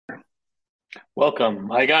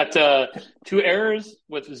Welcome. I got two errors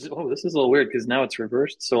with oh, this is a little weird because now it's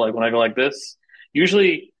reversed. So like when I go like this,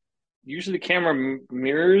 usually usually the camera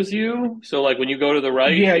mirrors you. So like when you go to the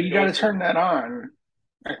right, Yeah, it you got to goes turn that on,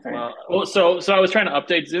 I think. so I was trying to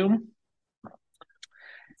update Zoom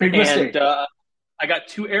Big and mistake. I got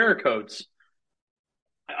two error codes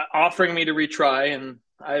offering me to retry and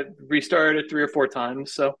I restarted it three or four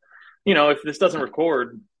times. So, if this doesn't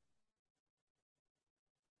record,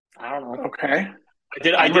 I don't know. Okay.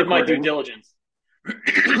 I I'm did my due recording. diligence.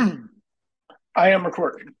 I am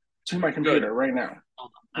recording to my Good. computer right now.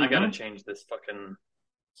 Hold on. I gotta Mm-hmm. change this fucking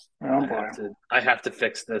Oh I boy. have to I have to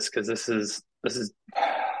fix this because this is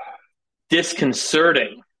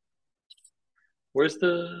disconcerting. Where's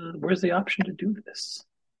the option to do this?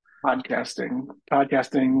 Podcasting.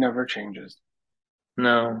 Podcasting never changes.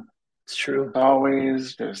 No, it's true.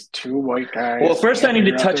 Always just two white Well, guys first I can't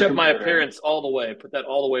need to figure out touch their up my computer. appearance all the way. Put that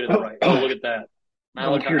all the way to the right. Oh, look at that. Now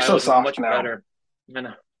Oh, look, you're I so look soft much now. better. I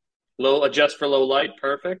know. Low adjust for low light,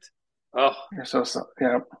 perfect. Oh, You're so soft.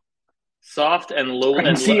 Yeah. soft and low I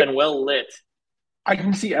can see and well lit. I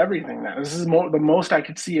can see everything now. This is the most I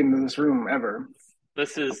could see into this room ever.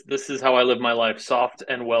 This is how I live my life. Soft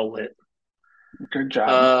and well lit. Good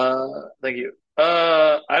job. Thank you.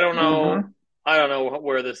 I don't know. Mm-hmm. I don't know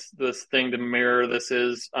where this thing to mirror this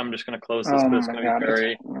is. I'm just gonna close this, Oh but it's my gonna be God. It's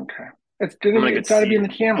very. okay. It's I'm gonna be gonna get it's gotta be C. in the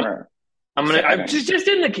camera. I'm Setting. just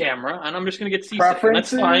in the camera, and I'm just gonna get seasick, and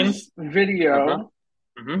that's fine. Preferences, Uh huh. video.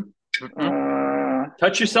 Mm-hmm. Mm-hmm. Uh,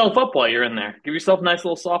 Touch yourself up while you're in there. Give yourself a nice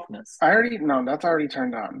little softness. I already no, that's already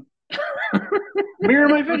turned on. Mirror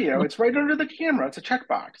my video. It's right under the camera. It's a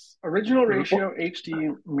checkbox. Original ratio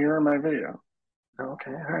HD. Mirror my video.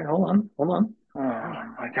 Okay. All right. Hold on. Hold on.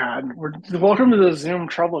 Oh my God. Welcome to the Zoom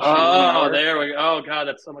troubleshooting Oh, hour. there we go. Oh God,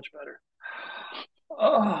 that's so much better.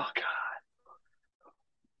 Oh God,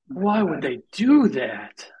 My why would God. they do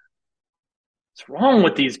that? What's wrong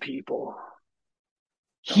with these people?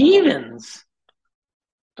 Don't know. Heathens.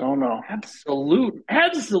 Don't know.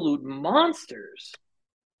 Absolute monsters.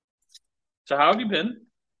 So how have you been?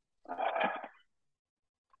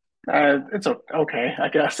 It's okay, I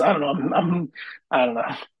guess. I don't know. I don't know.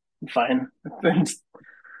 I'm fine. It's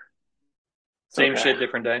Same okay. shit,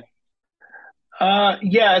 different day.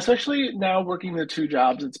 Yeah, especially now working the two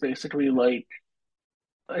jobs, it's basically like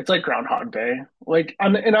it's like Groundhog Day. Like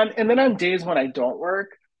and then on days when I don't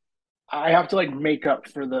work, I have to like make up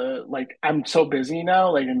for the like I'm so busy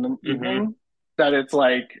now, like in the Mm-hmm. evening, that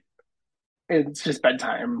it's just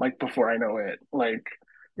bedtime, like before I know it. Like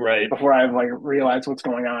Right. before I've like realized what's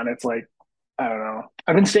going on, it's like I don't know.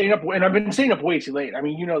 I've been staying up way too late. I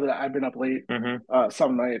mean, you know that I've been up late Mm-hmm.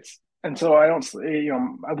 some nights, and so I don't. We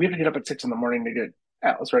have to get up at 6 in the morning to get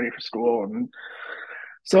Atlas ready for school, and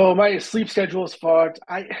so my sleep schedule is fucked.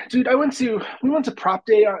 Dude, we went to prop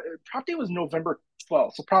day. Prop day was November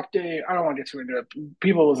 12th. So prop day, I don't want to get too into it.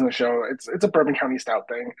 People listen to the show. It's a Bourbon County Stout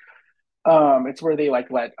thing. It's where they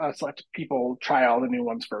like let people try all the new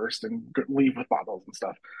ones first and leave with bottles and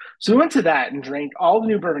stuff. So we went to that and drank all the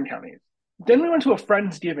new Bourbon Counties. Then we went to a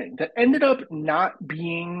Friendsgiving that ended up not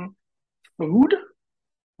being food.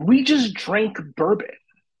 We just drank bourbon.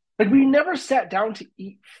 Like we never sat down to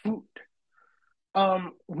eat food.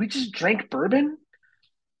 We just drank bourbon.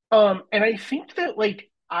 And I think that like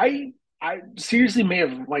I seriously may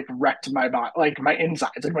have like wrecked my body, like my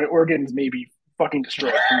insides, like my organs may be fucking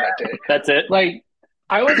destroyed from that day. That's it. Like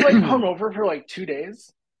I was like hungover for like 2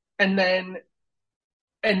 days, and then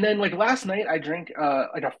like last night I drank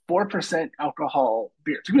like a 4% alcohol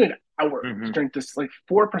beer. It took me like an hour to Mm-hmm. drink this like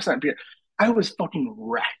 4% beer. I was fucking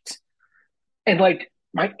wrecked, and like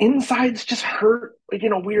my insides just hurt like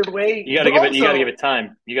in a weird way. You gotta give it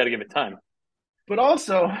time. You gotta give it time. But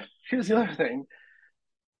also, here's the other thing: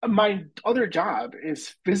 my other job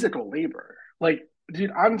is physical labor. Like,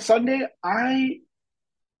 dude, on Sunday, I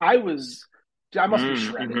was, I must be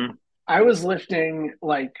shredded. Mm-hmm. I was lifting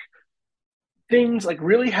like things, like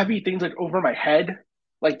really heavy things, like over my head,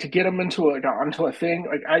 like to get them into like onto a thing.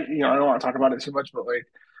 Like I don't want to talk about it too much, but like,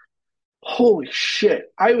 holy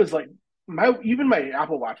shit, I was like, my even my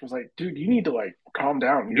Apple Watch was like, dude, you need to like calm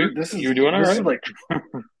down. You're doing all This is right. like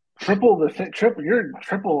triple triple. You're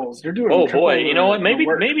triples. You're doing Oh boy, triple you know what? the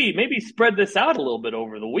work. Maybe spread this out a little bit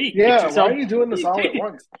over the week. Get Yeah, why are yourself. you doing this You, all at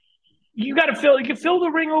once? you got to fill. You can fill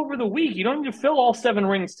the ring over the week. You don't need to fill all seven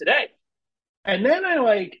rings today. And then I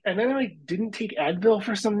like didn't take Advil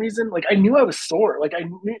for some reason. Like I knew I was sore.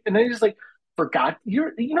 And I just like forgot.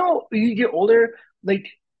 You get older, like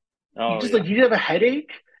you Oh just yeah. like you have a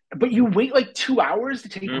headache, but you wait like 2 hours to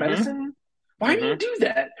take Mm-hmm. medicine. Why do you Mm-hmm. do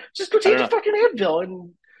that? Just go I take don't a know. fucking Advil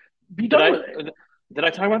and be Did done I with it. Did I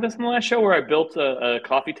talk about this in the last show where I built a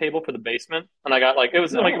coffee table for the basement and I got like it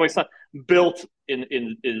was like my No. son built in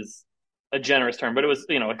is a generous term, but it was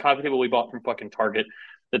a coffee table we bought from fucking Target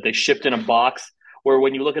that they shipped in a box where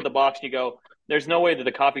when you look at the box you go, there's no way that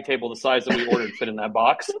the coffee table the size that we ordered fit in that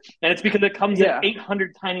box. And it's because it comes in Yeah.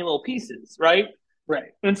 800 tiny little pieces, right?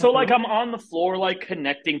 Right. And so like Hmm. I'm on the floor like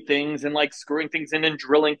connecting things and like screwing things in and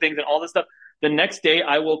drilling things and all this stuff. The next day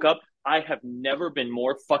I woke up, I have never been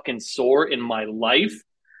more fucking sore in my life.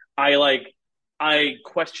 I like I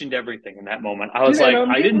questioned everything in that moment. I Dude, was and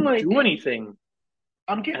like, I didn't do anything.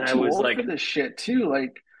 I'm And getting I too was old like, for this shit too.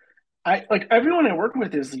 Like everyone I work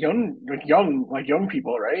with is young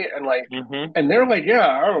people, right? mm-hmm. And they're like, yeah,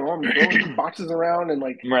 I don't know, I'm throwing boxes around and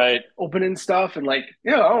like Right. opening stuff and like,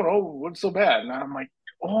 yeah, I don't know what's so bad. And I'm like,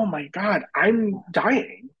 oh my God, I'm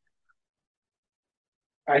dying.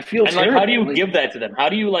 I feel And like how do terrible. you Like, give that to them? How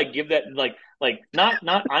do you like give that like not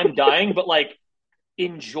I'm dying, but like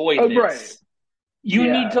enjoy oh, right. this. You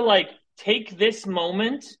need Yeah. to like take this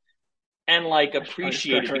moment and like I should probably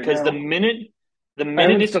appreciate stretch it right because the now. minute the I minute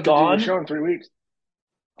haven't it's stepped into the gone, show in 3 weeks.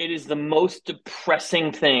 it is the most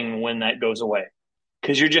depressing thing when that goes away.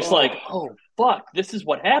 Because you're just Oh, like, oh fuck, this is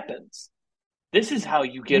what happens. This is how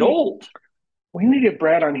you we get need, old. we need to get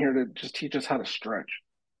Brad on here to just teach us how to stretch.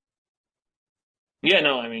 Yeah,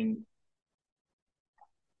 no, I mean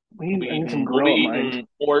I need some we'll be gorilla mind. eating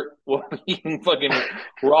or we'll be eating fucking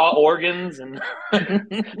raw organs and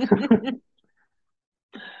Yeah,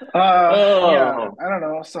 oh I don't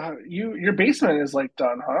know. So your basement is like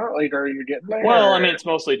done, huh? Like, are you getting well, I there? mean Or it's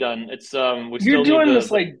mostly done. It's we you're still need doing this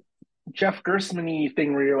the like Jeff Gerstmann-y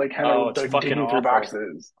thing where you're like kind oh of it's like fucking digging through awful.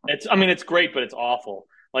 boxes. It's I mean it's great, but it's awful.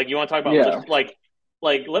 Like you want to talk about Yeah. lift like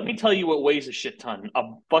let me tell you what weighs a shit ton. A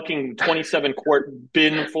fucking 27 quart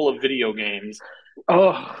bin full of video games.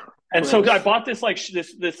 Oh, And so I gross. bought this like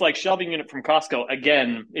this like shelving unit from Costco.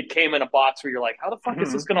 Again, it came in a box where you're like, how the fuck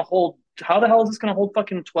is this Mhm. going to hold? How the hell is this going to hold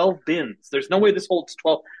fucking 12 bins? There's no way this holds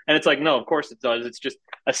 12. And it's like, no, of course it does. It's just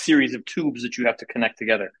a series of tubes that you have to connect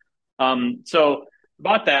together. So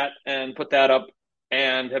bought that and put that up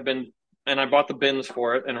and have been and I bought the bins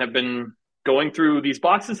for it and have been going through these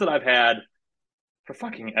boxes that I've had for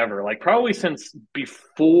fucking ever. Like probably since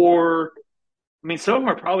before. I mean, some of them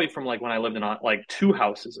are probably from like when I lived in like two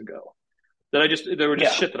houses ago that I just they were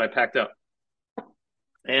just Yeah. shit that I packed up.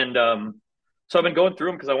 And so I've been going through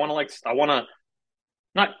them because I want to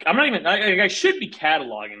not I'm not even I should be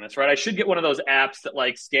cataloging this, right? I should get one of those apps that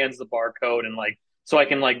like scans the barcode and like so I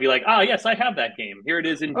can like be like, "Ah, yes, I have that game. Here it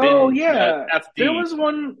is in Oh bin yeah. There FD." was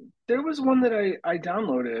one. There was one that I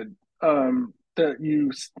downloaded. That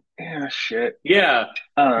used. Yeah. Shit. Yeah.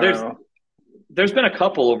 I don't There's know. there's been a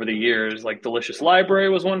couple over the years. Like Delicious Library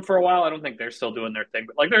was one for a while. I don't think they're still doing their thing,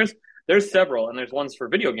 but like there's several, and there's ones for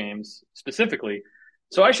video games specifically.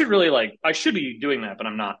 So I should really like I should be doing that, but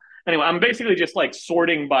I'm not. Anyway, I'm basically just like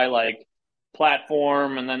sorting by like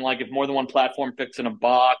platform, and then like if more than one platform fits in a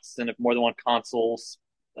box, and if more than one consoles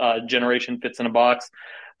generation fits in a box.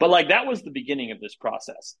 But like that was the beginning of this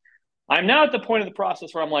process. I'm now at the point of the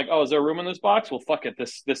process where I'm like, oh, is there room in this box? Well, fuck it.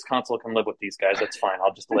 This console can live with these guys. That's fine.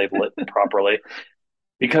 I'll just label it properly.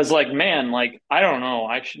 Because like, man, like I don't know.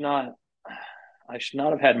 I should not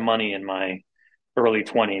have had money in my early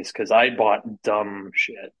 20s because I bought dumb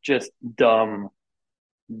shit. Just dumb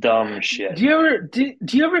shit. Do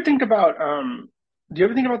you ever think about do you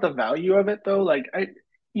ever think about the value of it though? Like Oh,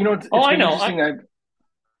 it's I been know. interesting.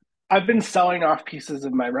 I've been selling off pieces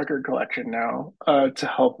of my record collection now to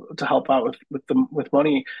help out with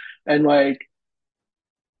money, and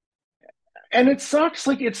it sucks.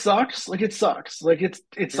 It Right. sucks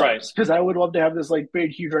because I would love to have this like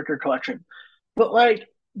big huge record collection, but like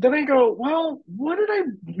then I go, well, what did I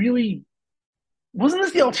really? Wasn't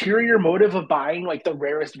this the ulterior motive of buying like the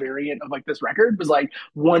rarest variant of like this record? Was like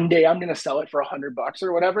one day I'm gonna sell it for $100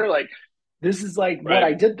 or whatever. Like this is like what Right.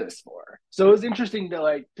 I did this for. So it was interesting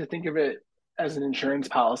to think of it as an insurance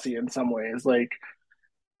policy in some ways. Like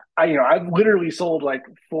I've literally sold like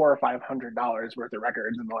 $400 or $500 worth of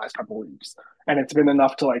records in the last couple of weeks, and it's been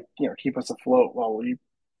enough to like keep us afloat while we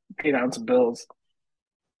pay down some bills.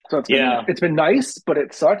 So Yeah. it's been nice, but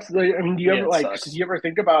it sucks. Like, I mean, Yeah. It do sucks. you ever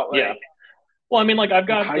think about Yeah. Well, I mean, like I've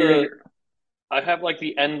got how you're gonna? I have like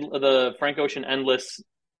the Frank Ocean Endless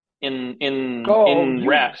Oh, in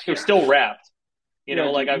wrap. It was still wrapped. You yeah,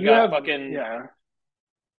 know, like dude, I've you got have fucking yeah.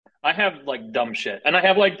 I have like dumb shit, and I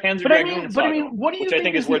have like Panzer But I Dragoon mean, but I Saga, mean, what do which you I think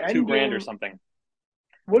think is is the worth two end grand or game? something.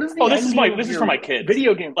 What is Oh, the end game of this is for your my kids.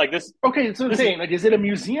 video game? Like this Okay, so I'm this is saying, like, is it a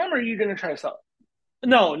museum or are you gonna try to sell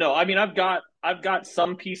no. I mean, I've got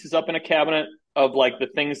some pieces up in a cabinet of like the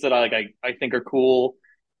things that I think are cool.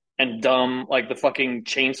 and dumb, like the fucking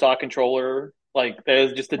chainsaw controller. Like that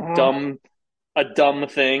is just Mhm. a dumb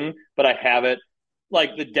thing, but I have it.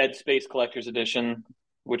 Like the Dead Space Collector's Edition,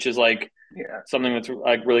 which is like Yeah. something that's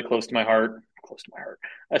like really close to my heart. Close to my heart.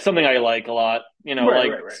 Something I like a lot. You know, Right,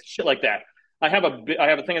 like right, right. shit like that. I have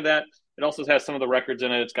a thing of that. It also has some of the records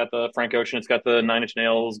in it. It's got the Frank Ocean. It's got the Nine Inch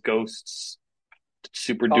Nails, Ghosts,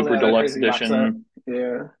 Super Oh, Duper the Deluxe crazy box set. Edition.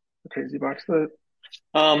 Yeah, the crazy box set.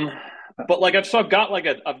 Um, but like I've got like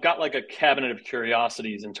a cabinet of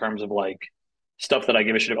curiosities in terms of like stuff that I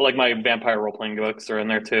give a shit about. Like my vampire role playing books are in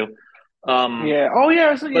there too. Um, Yeah. Oh,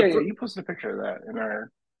 yeah. So yeah, but yeah. for, You posted a picture of that in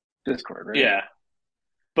our Discord, right? yeah,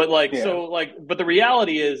 but like Yeah. so like but the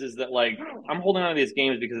reality is that like I'm holding on to these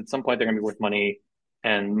games because at some point they're gonna be worth money,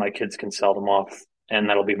 and my kids can sell them off, and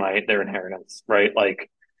that'll be my their inheritance, right?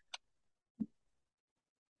 Like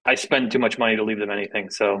I spend too much money to leave them anything,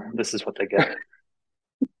 so this is what they get.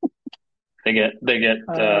 They get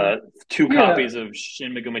Uh, two yeah. copies of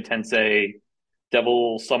Shin Megami Tensei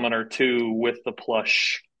Devil Summoner 2 with the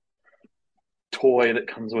plush toy that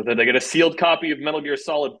comes with it. They get a sealed copy of Metal Gear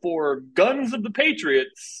Solid 4 Guns of the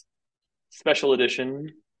Patriots special edition.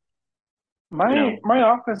 You My know. my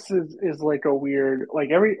office is like a weird like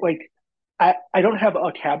every like I don't have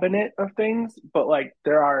a cabinet of things, but like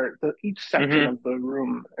there are each section Mm-hmm. of the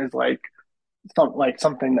room is like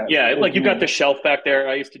something that Yeah, is like you've got me. the shelf back there.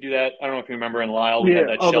 I used to do that. I don't know if you remember in Lyle, we had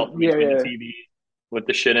Yeah. that Oh, shelf the in yeah, between the yeah. TV with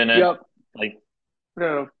the shit in it. Yep. Like,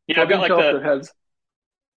 The yeah, I've got floating like shelf the that has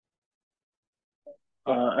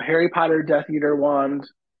a Harry Potter Death Eater wand,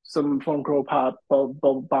 some Funko Pop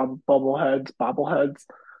bobbleheads, bobbleheads.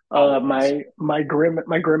 my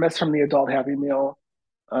Grimace from the Adult Happy Meal,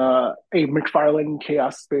 a McFarlane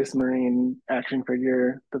Chaos Space Marine action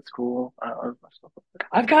figure. That's cool.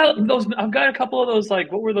 I've got those. I've got a couple of those.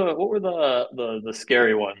 Like, what were the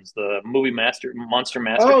scary ones? The movie monster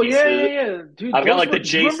Oh, yeah, yeah, masterpieces. yeah, dude. I've got Those like the were.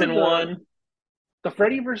 Do you remember Jason one. the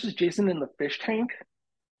Freddy versus Jason in the fish tank?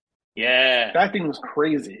 Yeah, That thing was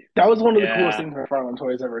crazy. That was one of the coolest yeah. things McFarlane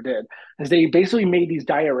Toys ever did. Is they basically made these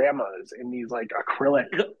dioramas in these like acrylic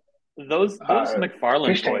Th- those uh, McFarlane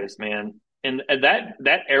fish tanks. toys, man, and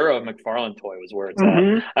that era of McFarlane toy was where it's at.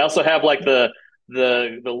 Mm-hmm. I also have like the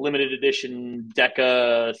limited edition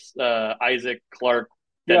Deca Isaac Clarke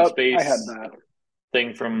Dead Yep, I had Space that.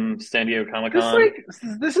 thing from San Diego Comic This Con. like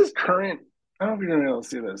this is current. I don't know if you're gonna be able to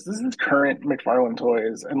see this. This is current McFarlane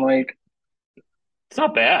Toys, and like It's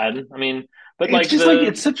not bad. I mean, but it's like just like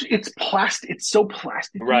the it's plastic. It's so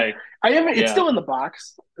plasticky. right, I haven't. It's yeah. still in the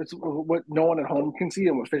box. It's what no one at home can see,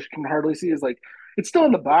 and what fish can hardly see is like it's still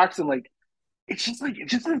in the box, and like it's just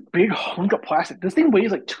a big hunk of plastic. This thing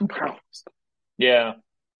weighs like 2 pounds. Yeah.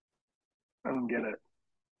 I don't get it.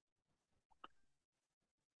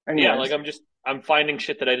 Yeah, like Anyways, I'm finding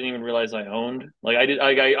shit that I didn't even realize I owned. Like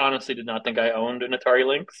I honestly did not think I owned an Atari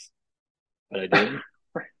Lynx, but I did.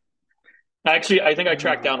 Actually, I think I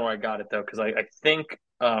tracked uh, down where I got it though, because I think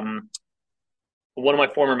one of my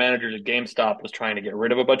former managers at GameStop was trying to get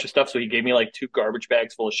rid of a bunch of stuff, so he gave me like two garbage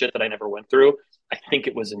bags full of shit that I never went through. I think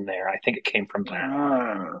it was in there. I think it came from there.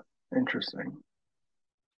 ah, interesting,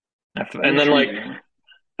 And then like intriguing.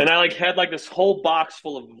 and I like had like this whole box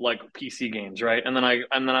full of like PC games, right? And then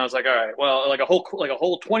I was like, all right, well, like a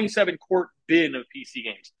whole 27 quart bin of PC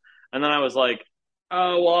games. And then I was like,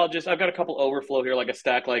 oh well, I've got a couple overflow here, like a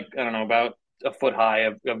stack, like I don't know, about a foot high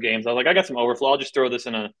of games. I was like, I got some overflow. I'll just throw this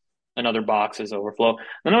in another box as overflow.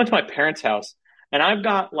 Then I went to my parents' house, and I've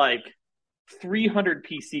got like 300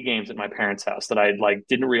 PC games at my parents' house that I like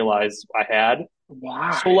didn't realize I had. So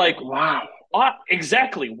Why? like, Wow.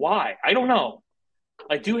 exactly why? I don't know.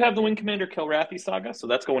 I do have the Wing Commander Kilrathi saga, so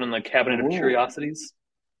that's going in the cabinet of Oh, curiosities.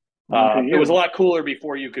 look at It was a you. lot cooler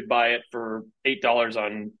before you could buy it for $8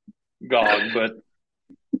 on GOG, but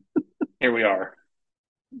here we are.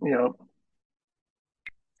 Yep.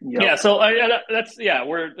 Yeah, Yep. so that's yeah,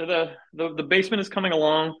 we're the basement is coming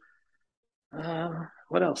along.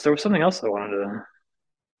 What else? There was something else I wanted to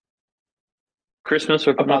Christmas.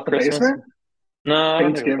 We're putting About up the Christmas. basement? No, I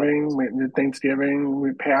don't think it was about Thanksgiving. Christmas.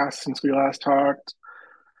 We passed since we last talked.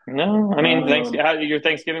 No, I mean, thanks. Um, Your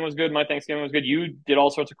Thanksgiving was good. My Thanksgiving was good. You did all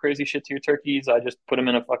sorts of crazy shit to your turkeys. I just put them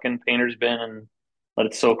in a fucking painter's bin and let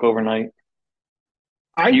it soak overnight.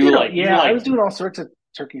 I You did. like you Yeah, I like was doing all sorts of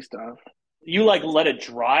turkey stuff. you like let it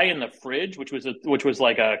dry in the fridge, which was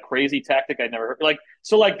like a crazy tactic I'd never heard. Like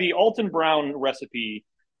so, like the Alton Brown recipe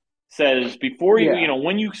says before you Yeah. know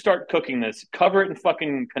when you start cooking this, cover it in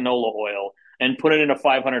fucking canola oil and put it in a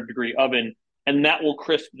 500-degree oven, and that will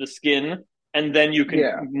crisp the skin, and then you can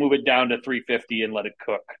Yeah. move it down to 350 and let it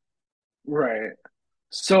cook. Right.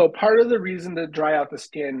 So part of the reason to dry out the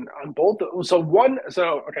skin on both,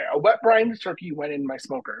 okay, a wet brined turkey went in my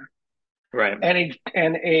smoker, Right.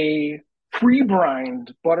 and a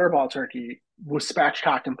pre-brined butterball turkey was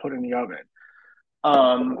spatchcocked and put in the oven.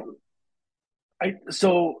 Um,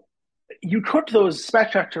 so you cooked those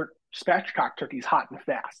spatchcock turkeys hot and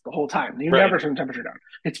fast the whole time. You Right. never turn the temperature down.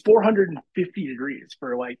 It's 450 degrees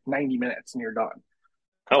for like 90 minutes and you're done.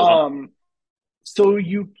 Oh well. Um, so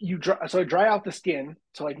I dry out the skin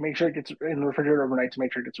to like make sure it gets in the refrigerator overnight to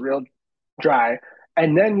make sure it gets real dry,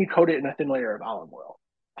 and then you coat it in a thin layer of olive oil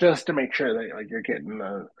just to make sure that like you're getting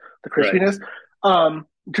the Right. crispiness.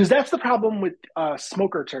 Because that's the problem with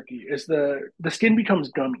smoker turkey is the skin becomes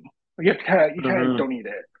gummy. You kind of Hmm. don't eat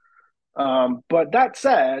it. But that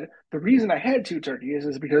said, the reason I had two turkeys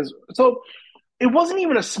is because it wasn't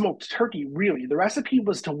even a smoked turkey really. The recipe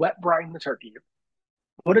was to wet brine the turkey,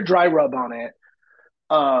 put a dry rub on it,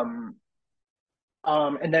 um,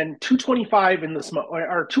 and then 225 in the smoke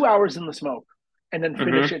or 2 hours in the smoke, and then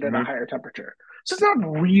finish Hmm. it at a Hmm. higher temperature. So it's not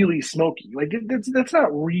really smoky. Like that's not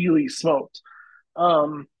really smoked.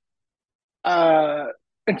 Um, uh,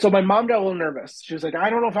 and so my mom got a little nervous. She was like, "I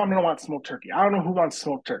don't know if I'm gonna want smoked turkey. I don't know who wants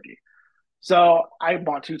smoked turkey." So I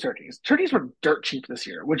bought two turkeys. Turkeys were dirt cheap this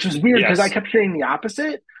year, which is weird because I Yes. kept hearing the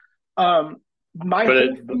opposite. Um, my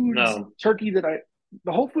Whole But Foods no. turkey that I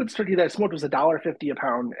the Whole Foods turkey that I smoked was $1.50 a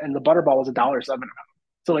pound, and the Butterball was $1.07 a pound.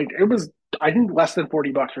 So like it was, I think, less than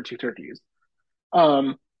 $40 for two turkeys.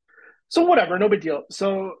 Um, so whatever, no big deal.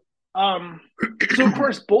 Um, so of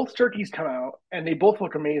course both turkeys come out and they both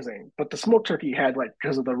look amazing, but the smoked turkey had like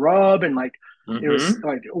because of the rub and like it was Hmm.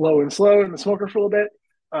 like low and slow in the smoker for a little bit.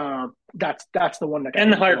 That's the one that got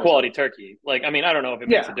And the me the higher most out of quality it. turkey. Like, I mean, I don't know if it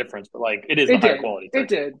makes a Yeah, difference, but like, it is the it higher did. quality It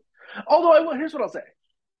turkey. did. Although here's what I'll say.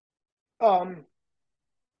 Um,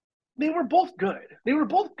 they were both good. They were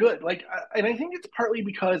both good. And I think it's partly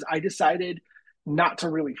because I decided not to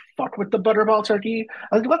really fuck with the butterball turkey.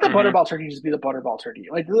 I like let the Hmm. butterball turkey just be the butterball turkey.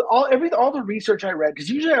 Like all the research I read, because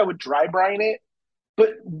usually I would dry brine it,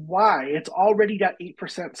 but why? It's already got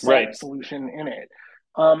 8% salt Right. solution in it.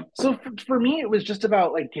 So for me, it was just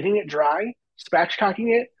about like getting it dry,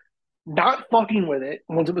 spatchcocking it, not fucking with it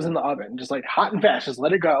once it was in the oven, just like hot and fast, just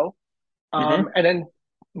let it go. Hmm. And then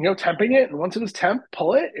temping it, and once it was temp,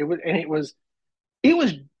 pull it. It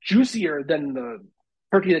was juicier than the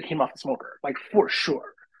turkey that came off the smoker, like for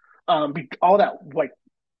sure. All that like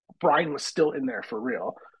brine was still in there for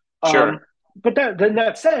real. Um, Sure. but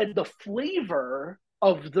that said, the flavor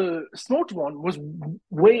of the smoked one was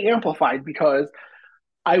way amplified because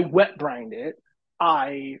I wet brined it,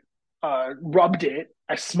 I rubbed it,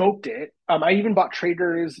 I smoked it. I even bought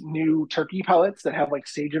Traeger's new turkey pellets that have like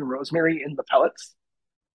sage and rosemary in the pellets.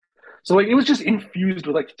 So like it was just infused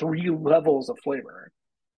with like three levels of flavor.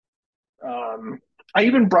 Um, I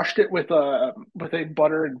even brushed it with a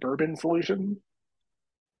butter and bourbon solution.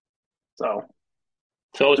 So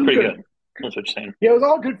So it was it was pretty good. good. That's what you're saying. Yeah, it was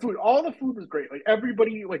all good food. All the food was great. Like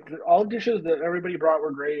everybody, like all dishes that everybody brought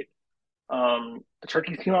were great. The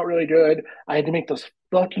turkeys came out really good. I had to make those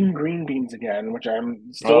fucking green beans again, which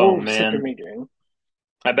I'm Oh still sick of man. making.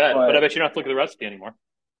 I bet. But I But bet you don't have to look at the recipe anymore.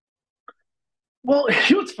 well,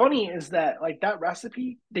 what's funny is that like that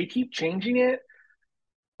recipe, they keep changing it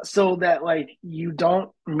so that like you don't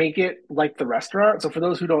make it like the restaurant. So for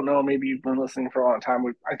those who don't know, maybe you've been listening for a long time.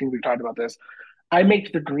 I think we've talked about this. I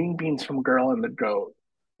make the green beans from Girl and the Goat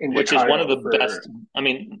in Which is one of Chicago the for best. I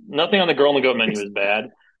mean, nothing on the Girl and the Goat menu it's is bad,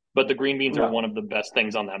 but the green beans are no one of the best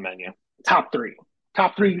things on that menu. top three.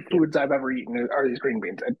 Top three Yeah. foods I've ever eaten are these green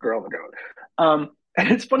beans at Girl and the Goat. And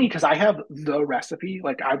it's funny because I have the recipe.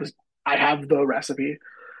 I have the recipe.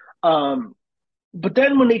 Um, but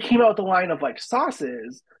then when they came out with the line of like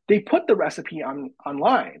sauces, they put the recipe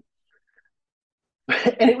online.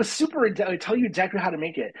 And it was super. They tell you exactly how to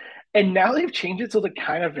make it, and now they've changed it so they're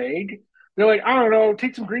kind of vague. They're like, I don't know,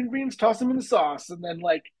 take some green beans, toss them in the sauce, and then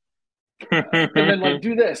like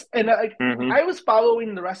do this. And like Hmm. I was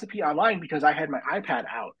following the recipe online because I had my iPad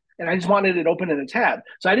out and I just wanted it open in a tab,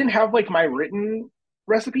 so I didn't have like my written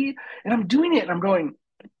recipe. And I'm doing it, and I'm going,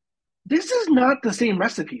 this is not the same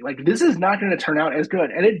recipe. Like this is not going to turn out as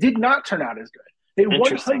good, and it did not turn out as good. They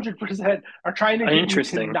Interesting. 100% are trying to get you to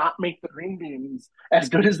Interesting. not make the green beans as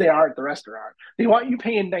good as they are at the restaurant. They want you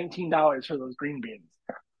paying $19 for those green beans,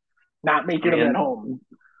 not I making them at mean, home.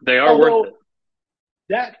 they are worth Although it.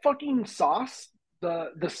 that fucking sauce,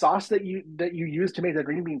 the sauce that you use to make the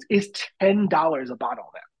green beans is $10 a bottle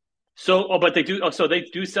now. So, oh, but they do. Oh, so they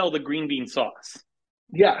do sell the green bean sauce,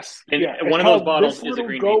 Yes, and yeah. It's one of those called bottles This is a Little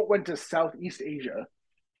green bean. Goat Went to Southeast Asia.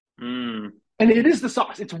 Mm. And it is the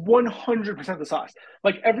sauce. It's 100% the sauce.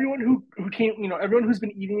 Like everyone who came, everyone who's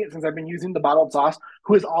been eating it since I've been using the bottled sauce,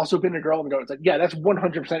 who has also been a girl on the go, it's like, yeah, that's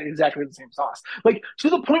 100% exactly the same sauce. Like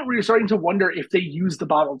to the point where you're starting to wonder if they use the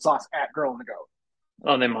bottled sauce at Girl on the Go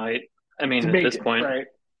Oh, they might. I to mean, at make this it, point, right?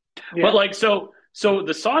 but Yeah. like, so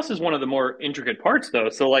the sauce is one of the more intricate parts, though.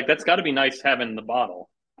 So like, that's got to be nice having the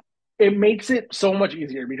bottle. It makes it so much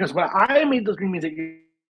easier because when I made those green beans at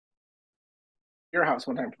your house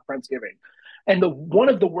one time for Friendsgiving, and the one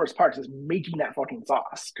of the worst parts is making that fucking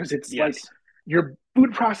sauce because it's like Yes, you're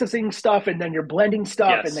food processing stuff and then you're blending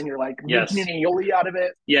stuff and then yes, you're like making an yes, aioli out of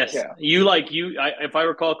it. yes. Yeah. If I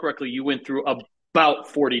recall correctly, you went through about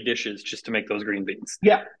 40 dishes just to make those green beans.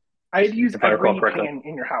 Yeah. I had to use If I recall every correctly. pan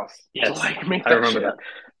in your house to Yes, like make I that remember shit. that.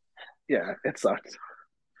 Yeah, it sucked.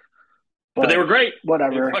 But they But were great. They were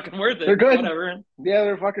whatever. fucking worth it. They're good. Whatever. Yeah,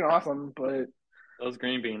 they're fucking awesome. But Those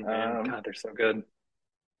green beans, man. um God, they're so good.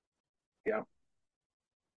 yeah.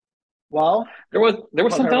 Well, There was want to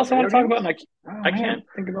talk something about else I want video to talk games? about, and Oh I man. can't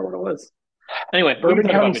think about what it was. Anyway, we can Bourbon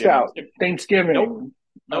talk about County video games. Stout, Nope, Thanksgiving,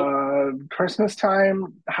 nope, Christmas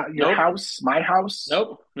time, your nope, house, my house,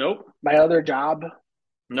 nope, nope, my other job.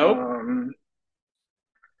 nope. Um,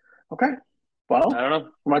 okay. Well, I don't know.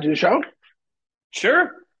 want to do the show?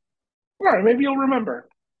 Sure. All right, maybe you'll remember.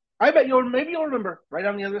 I bet maybe you'll remember right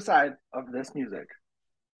on the other side of this music.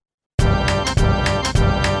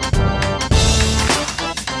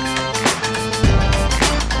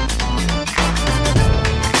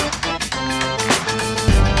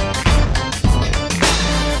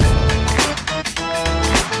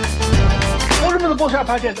 Welcome to the Bullshot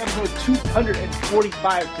Podcast, episode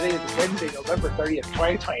 245. Today is Wednesday, November 30th,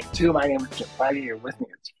 2022. My name is Jim Friday. Here with me,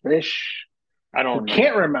 it's Fish. I don't You remember.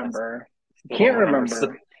 can't remember. You can't remember.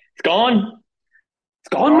 It's gone. It's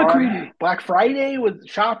gone, Gone. McCready. Black Friday was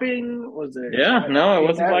shopping. Was it? Yeah, no, it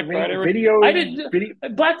wasn't that Black Friday. video. I did. Video.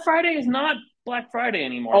 Black Friday is not Black Friday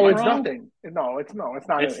anymore. Am Oh, I it's wrong? nothing. No, it's no. It's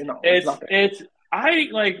not. It's No, it's it's nothing. it's.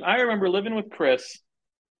 I remember living with Chris,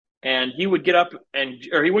 and he would get up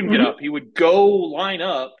or he wouldn't get up. He would go line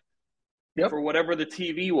up Yep. for whatever the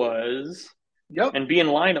TV was, Yep. and be in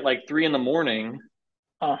line at like 3 a.m.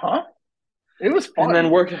 Uh-huh. It was fun. And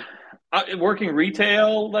then working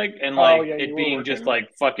retail, like, and Oh, like yeah, it you were being just working.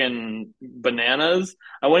 like fucking bananas.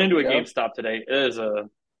 I went into a Yep. GameStop today. It is a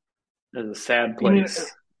sad You mean,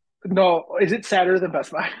 place. no, is it sadder than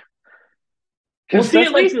Best Buy? Well, Because see,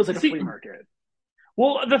 Best Buy feels like a flea market.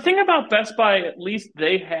 well, the thing about Best Buy, at least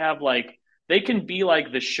they have like they can be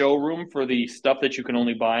like the showroom for the stuff that you can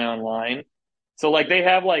only buy online. So like they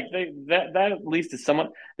have like that at least is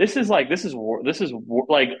somewhat. This is like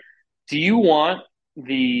like. Do you want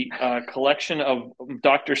the collection of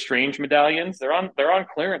Doctor Strange medallions? They're on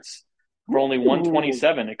clearance for only Ooh,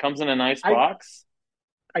 127. It comes in a nice I box.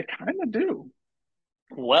 I kind of do.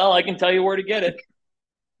 Well, I can tell you where to get it.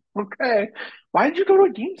 Okay. Why did you go to a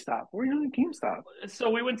GameStop? Where are you doing a GameStop? So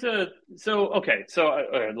we went to okay. So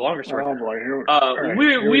the longer story. Oh boy. All right,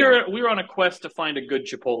 We were on a quest to find a good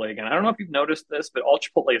Chipotle again. I don't know if you've noticed this, but all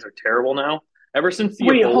Chipotles are terrible now. Ever since the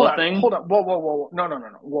Wait, Ebola thing. hold on. Whoa. No.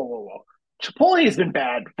 Whoa. Chipotle has been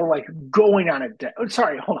bad for like going on a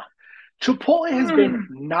sorry, hold on. Chipotle has been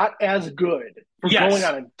not as good for going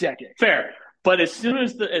on a decade. Fair. But as soon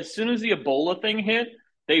as the Ebola thing hit,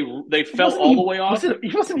 they fell all the way off.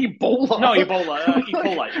 It wasn't Ebola. No, Ebola, E.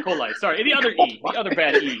 coli. Sorry, the other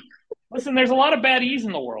bad E. Listen, there's a lot of bad E's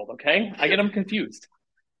in the world. Okay, I get them confused.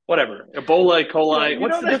 Whatever, Ebola, E. coli.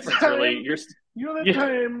 What's the difference, really?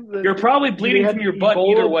 You're probably bleeding from your butt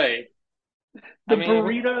either way.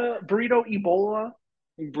 Burrito Ebola.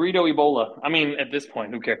 Burrito Ebola. I mean, at this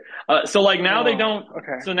point, who cares? So like now they don't.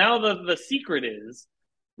 Okay. So now the secret is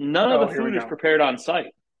none of the food is prepared on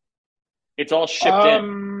site. It's all shipped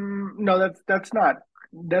in. No, that's not.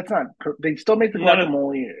 They still make the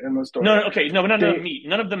guacamole in the store. No, okay, no, but none of the meat.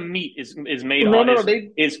 None of the meat is made on.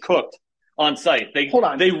 Is cooked on site. Hold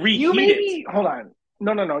on. They reheat it. Hold on.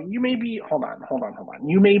 No. You may be. Hold on.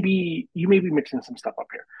 You may be mixing some stuff up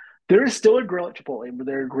here. There is still a grill at Chipotle where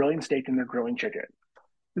they're grilling steak and they're grilling chicken.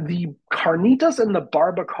 The carnitas and the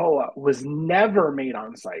barbacoa was never made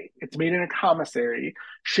on site. It's made in a commissary,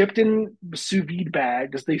 shipped in sous vide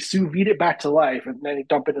bags. They sous vide it back to life, and then they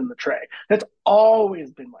dump it in the tray. That's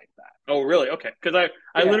always been like that. Oh, really? Okay. Because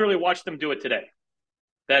I literally watched them do it today.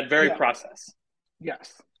 That very process.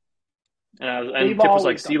 Yes. And Tip was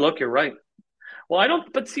like, "See, look, you're right." Well, I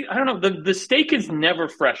don't know. The steak is never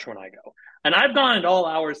fresh when I go. And I've gone at all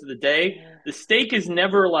hours of the day. The steak is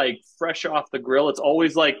never like fresh off the grill. It's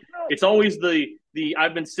always the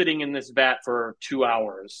I've been sitting in this vat for 2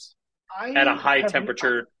 hours at a high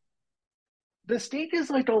temperature. the steak is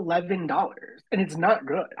like $11, and it's not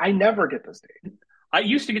good. I never get the steak. I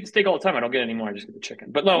used to get the steak all the time. I don't get it anymore. I just get the chicken.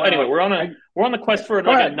 But no, anyway, Well, I we're on the quest yeah. for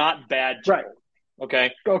Go like a ahead. not bad Right. Chipotle.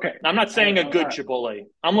 Okay. Okay. I'm not saying a good Chipotle.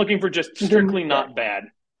 I'm looking for just strictly Right. not bad.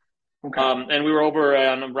 Okay. And we were over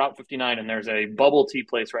on Route 59, and there's a bubble tea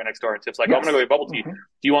place right next door. And Tiff's like, oh, I'm gonna go Yes. get bubble tea. Mm-hmm.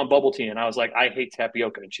 Do you want bubble tea? And I was like, I hate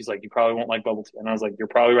tapioca. And she's like, you probably won't like bubble tea. And I was like, you're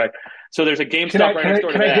probably right. So there's a Can GameStop I right can next I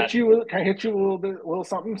door to can I that. hit you? Can I hit you a little bit, a little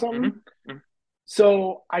something, something? Mm-hmm.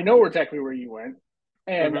 So I know exactly where you went,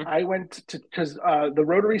 and Mm-hmm. I went to because the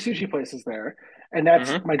Rotary Sushi place is there, and that's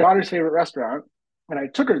Mm-hmm. my daughter's favorite restaurant. And I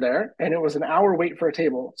took her there, and it was an hour wait for a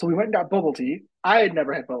table. So we went and got bubble tea. I had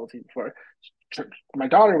never had bubble tea before. My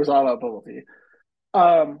daughter was all about bubble tea.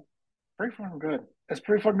 Um, Pretty fucking good. It's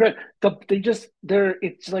pretty fucking good.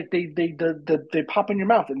 It's like they pop in your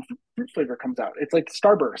mouth and fruit flavor comes out. It's like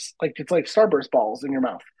Starburst. Like it's like Starburst balls in your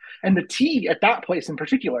mouth. And the tea at that place in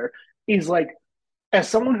particular is like, as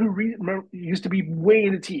someone who used to be way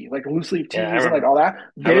into tea, like loose leaf Yeah, I teas and like remember. all that,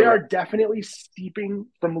 I they are remember. definitely steeping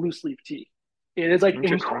from loose leaf tea. It is like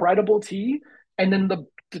Interesting. incredible tea. And then the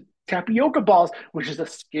tapioca balls, which is a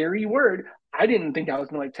scary word. I didn't think I was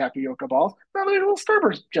gonna like tapioca balls. They're like little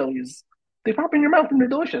Starburst jellies. They pop in your mouth and they're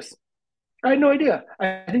delicious. I had no idea.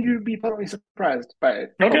 I think you'd be pleasantly surprised by Okay.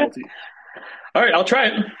 bubble tea. All right, I'll try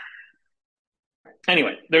it.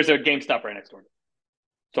 Anyway, there's a GameStop right next door.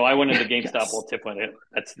 So I went into GameStop while Yes, Tiff went in.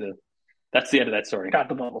 That's the end of that story. got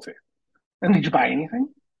the bubble tea. And did you buy anything?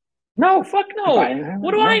 No, fuck Did you buy no.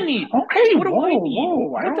 What anything? do I No. need? Okay. What do I Whoa, need?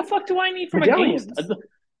 whoa. I What the don't. fuck do I need from a Medallions. GameStop?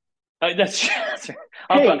 That's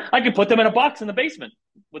Hey, I could put them in a box in the basement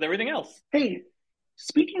with everything else. hey.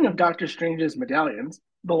 Speaking of Doctor Strange's medallions,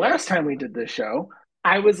 the last Yes. time we did this show,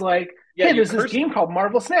 I was like, Yeah, "Hey, you there's this cursed game me. called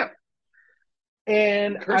Marvel Snap," You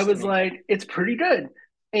and I cursed was me. like, "It's pretty good."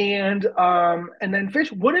 And then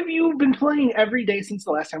Fish, what have you been playing every day since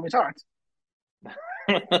the last time we talked?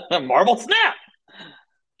 Marvel Snap.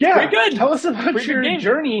 It's pretty Yeah, good. tell us It's a about pretty good your game.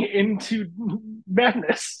 journey into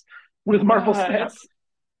madness with Marvel Snap.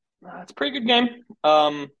 It's a pretty good game.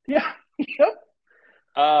 Yeah, yep.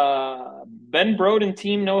 Ben Brode and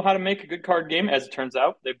team know how to make a good card game, as it turns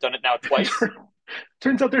out. They've done it now twice.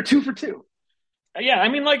 Turns out they're 2 for 2. Yeah, I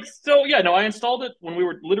mean, like, so yeah, no, I installed it when we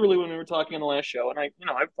were talking on the last show, and I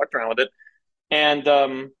fucked around with it,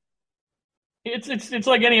 and it's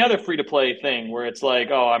like any other free to play thing where it's like,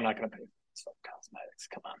 oh, I'm not gonna pay for this cosmetics.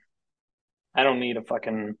 Come on, I don't need a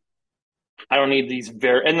fucking, I don't need these and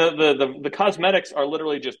the cosmetics are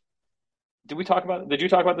literally just. Did we talk about? Did you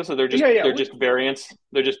talk about this? Or Yeah, yeah. they're just variants.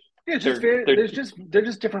 Yeah, it's just They're they're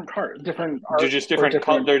just different cards, different they're art just or different.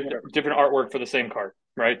 different They're whatever. different artwork for the same card,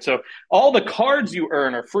 right? So all the cards you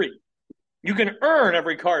earn are free. You can earn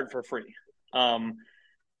every card for free. Um,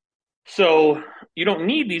 so you don't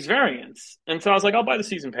need these variants. And so I was like, I'll buy the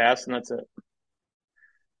season pass, and that's it.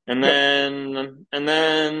 Yep. And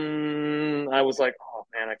then I was like, oh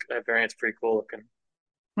man, that variant's pretty cool looking.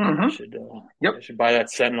 I Mm-hmm. should Yep. I should buy that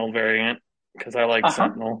Sentinel variant because I like Uh huh.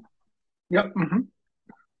 Sentinel. Yep. Mm-hmm.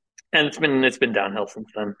 And it's been downhill since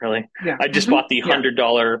then, really. Yeah. I just Mm-hmm. bought the Yeah.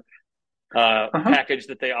 $100 Uh huh. package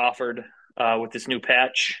that they offered with this new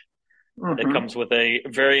patch that Mm-hmm. comes with a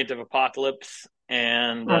variant of Apocalypse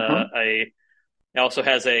and Mm-hmm. it also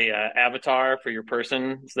has a avatar for your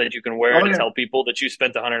person so that you can wear Oh to yeah. tell people that you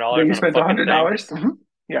spent $100 That you on a spent a fucking hundred thing. dollars. Mm-hmm.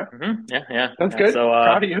 Yeah. Yeah, yeah, That's yeah. good. So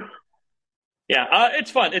Proud of you. yeah, it's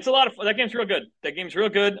fun. It's a lot of fun. That game's real good. That game's real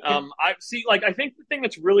good. It, I see. Like, I think the thing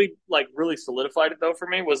that's really solidified it though for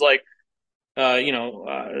me was like, and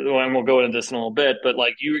we'll go into this in a little bit, but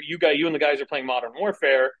like you and the guys are playing Modern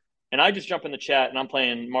Warfare, and I just jump in the chat and I'm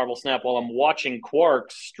playing Marvel Snap while I'm watching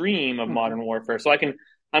Quark's stream of mm-hmm. Modern Warfare, so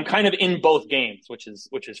I'm kind of in both games, which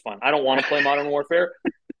is fun. I don't want to play Modern Warfare,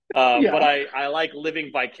 but Yeah. I like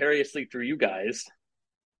living vicariously through you guys.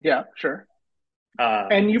 Yeah. Sure.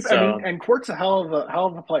 And I mean, So and Quark's a hell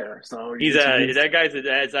of a player. So he's that guy's,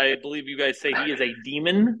 as I believe you guys say, he is a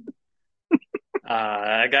demon.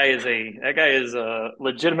 That guy is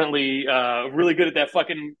legitimately really good at that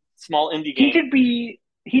fucking small indie he game. could be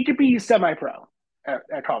he could be semi-pro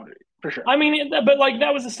at Call of Duty for sure. I mean, but like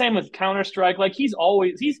that was the same with Counter Strike. Like he's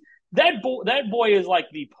that boy is like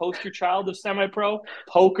the poster child of semi-pro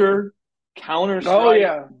poker, Counter Oh Strike,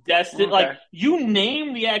 yeah. Destiny. Like Okay. you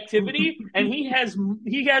name the activity, and he has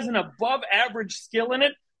an above average skill in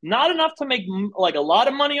it. Not enough to make like a lot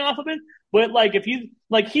of money off of it, but like if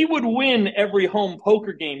he would win every home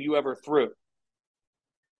poker game you ever threw.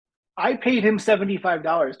 I paid him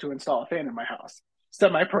 $75 to install a fan in my house.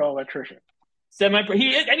 Semi-pro electrician.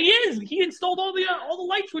 He installed all the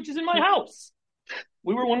light switches in my house.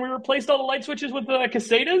 When we replaced all the light switches with the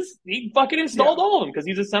casetas, he fucking Yeah, installed all of them because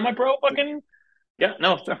he's a semi-pro fucking yeah.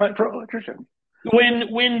 No, semi-pro electrician. when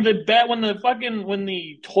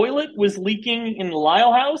the toilet was leaking in the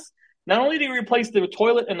Lyle house, not only did he replace the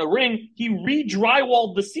toilet and the ring, he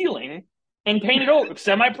re-drywalled the ceiling and painted over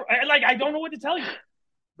semi. Like I don't know what to tell you.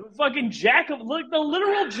 The fucking the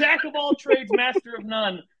literal jack of all trades, master of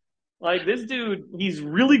none. Like this dude, he's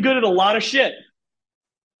really good at a lot of shit.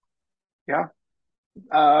 Yeah.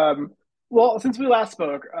 Um, well, since we last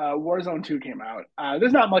spoke, Warzone 2 came out.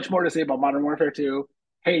 There's not much more to say about Modern Warfare 2.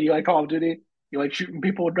 Hey, do you like Call of Duty? You like shooting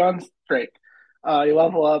people with guns? Great. You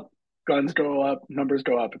level up, guns go up, numbers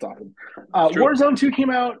go up. It's awesome. It's true. Warzone 2 came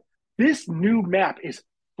out. This new map is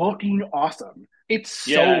fucking awesome. It's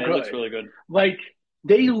Yeah, so it looks good. really good. Like,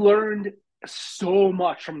 they learned so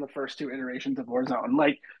much from the first two iterations of Warzone.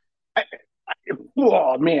 Like, I,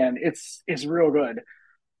 oh man, it's real good.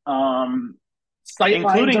 Um, Sight lines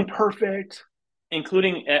are Including perfect.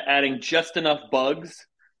 adding just enough bugs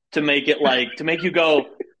to make it like to make you go,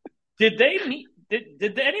 did they meet?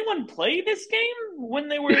 Did anyone play this game when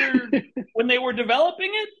they were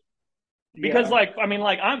developing it? Because Yeah, like I mean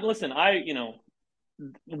like I'm listen I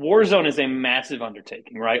Warzone is a massive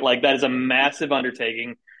undertaking, right? Like that is a massive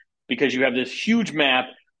undertaking because you have this huge map,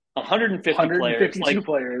 150 players, 152 like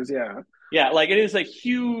players. Yeah, yeah, like it is a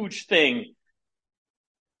huge thing.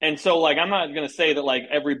 And so, like, I'm not gonna say that like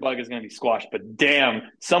every bug is gonna be squashed, but damn,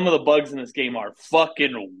 some of the bugs in this game are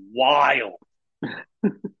fucking wild.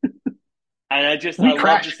 And I love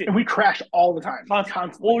to see it. we crash all the time, Well,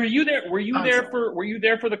 constantly, were you there? constantly. Were you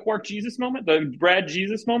there for the Quark Jesus moment, the Brad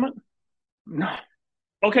Jesus moment? No,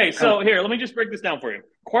 Okay, I, so here, let me just break this down for you.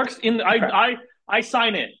 Quark's in. okay. I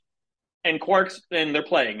sign in, and Quark's and they're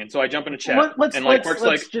playing, and so I jump in a chat, and like Quark's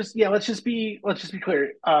like, Let's just be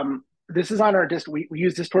clear. This is on our Discord. We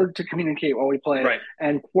use Discord to communicate while we play, right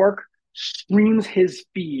and Quark streams his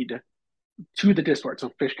feed to the Discord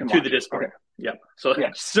so fish can to the watch it. Okay, Discord. Yep. So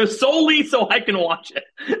yeah, solely so I can watch it.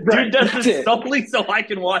 Dude right. does That's this it. solely so I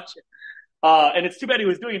can watch it. And it's too bad he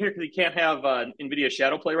was doing it here because he can't have NVIDIA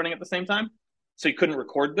Shadow Play running at the same time, so he couldn't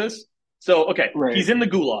record this. So okay, Right, he's in the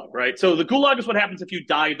gulag, right? So the gulag is what happens if you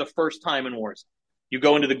die the first time in Warzone. You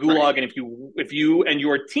go into the right. gulag, and if you and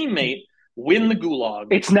your teammate win the gulag,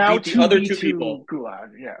 It's now beat the other two 2v2 people,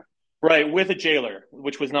 Gulag. Yeah. right, with a jailer,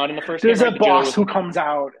 which was not in the first game, There's a right? The jailer boss was, who comes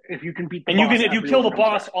out. If you can beat the and you boss, can if you kill everyone the comes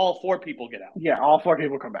boss, back. all four people get out. Yeah, all four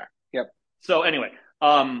people come back. Yep. So anyway,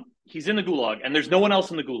 he's in the gulag, and there's no one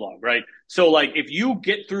else in the gulag, right? So like, if you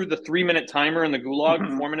get through the 3 minute timer in the gulag,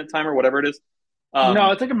 Mm-hmm. 4 minute timer, whatever it is, No,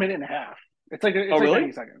 um, it's like a minute and a half. It's oh like really?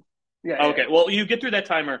 90 seconds. Yeah, yeah, Okay, well you get through that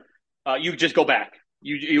timer, you just go back.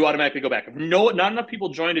 You automatically go back. If not enough people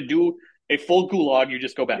join to do a full gulag, you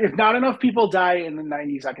just go back. yeah. If not enough people die in the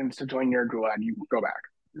 90 seconds to join your Gulag, you go back.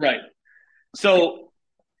 Right. So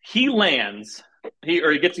he lands. He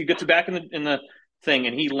gets back in the thing,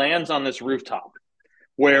 and he lands on this rooftop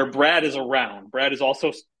where Brad is around. Brad is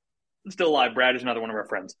also still alive. Brad is another one of our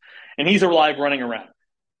friends, and he's alive, running around.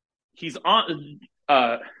 He's on.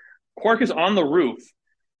 Quark is on the roof,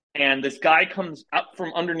 and this guy comes up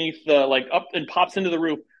from underneath the up and pops into the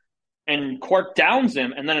roof, and Quark downs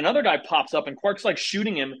him, and then another guy pops up, and Quark's like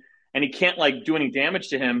shooting him, and he can't like do any damage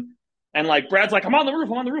to him. And like Brad's like, I'm on the roof,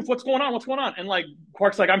 I'm on the roof. What's going on? What's going on? And like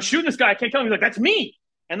Quark's like, I'm shooting this guy. I can't kill him. He's like, that's me.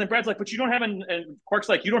 And then Brad's like, but you don't have and Quark's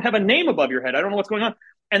like, you don't have a name above your head. I don't know what's going on.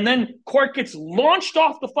 And then Quark gets launched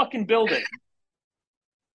off the fucking building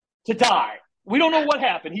to die. We don't know what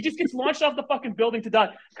happened. He just gets launched off the fucking building to die.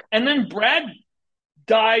 And then Brad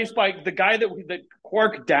dies by the guy that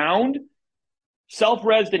Quark downed,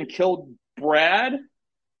 self-resed and killed Brad,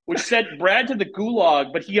 which sent Brad to the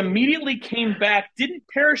gulag, but he immediately came back, didn't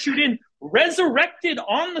parachute in, resurrected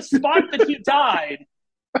on the spot that he died,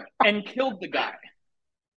 and killed the guy.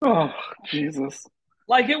 Oh, Jesus.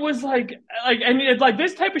 Like it was I mean, like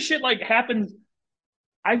this type of shit like happens.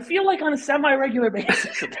 I feel like on a semi-regular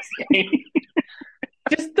basis in this game.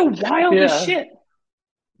 Just the wildest Yeah. shit.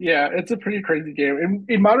 Yeah, it's a pretty crazy game.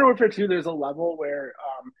 In Modern Warfare 2, there's a level where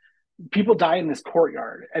people die in this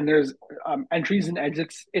courtyard, and there's entries and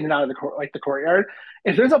exits in and out of the courtyard.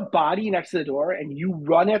 If there's a body next to the door and you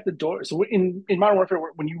run at the door, so in Modern Warfare,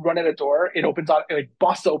 when you run at a door, it opens out, it like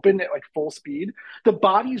busts open at like full speed. The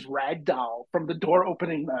bodies ragdoll from the door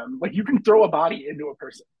opening them. Like you can throw a body into a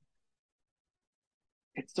person.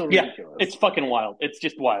 It's so Yeah, ridiculous. it's fucking wild. It's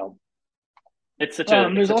just wild. It's There's such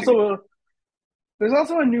a good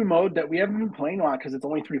also a new mode that we haven't been playing a lot because it's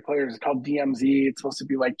only three players. It's called DMZ. It's supposed to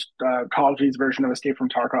be like Call of Duty's version of Escape from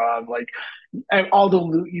Tarkov. And all the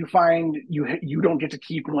loot you find, you don't get to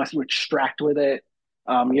keep unless you extract with it.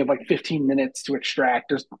 You have like 15 minutes to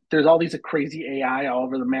extract. There's all these crazy AI all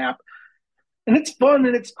over the map, and it's fun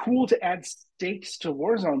and it's cool to add stakes to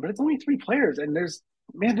Warzone. But it's only 3 players, and there's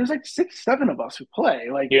like 6, 7 of us who play.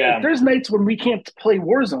 Like Yeah, there's nights when we can't play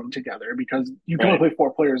Warzone together because you can only right. play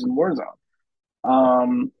 4 players in Warzone.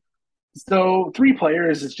 Um, so 3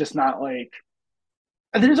 players is just not like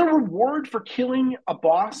there's a reward for killing a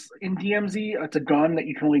boss in DMZ. It's a gun that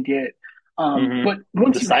you can only get. Hmm. But The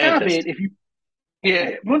once you have it, scientist. if you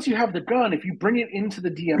yeah, once you have the gun, if you bring it into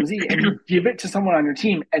the DMZ and you give it to someone on your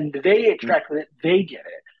team and they extract with it, they get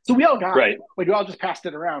it. So we all got it. Right, Like we all just passed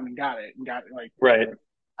it around and got it. Like right.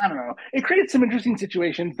 I don't know. It created some interesting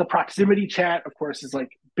situations. The proximity chat, of course, has like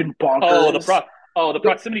been Oh, bonkers. the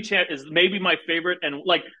proximity chat is maybe my favorite and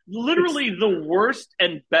like It's literally the worst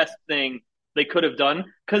and best thing they could have done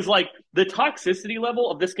because like the toxicity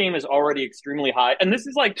level of this game is already extremely high, and this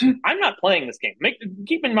is like dude, I'm not playing this game.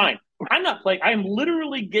 Keep in mind I'm not playing. I am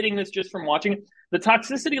literally getting this just from watching it. The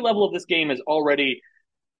toxicity level of this game is already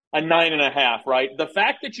a 9.5. Right, the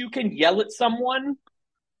fact that you can yell at someone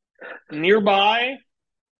nearby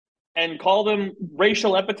and call them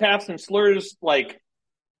racial epithets and slurs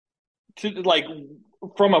to like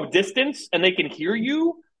from a distance and they can hear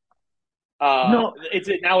you. no, It's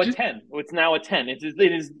now a just, 10. It's now a 10. It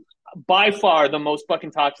is by far the most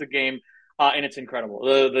fucking toxic game, and it's incredible.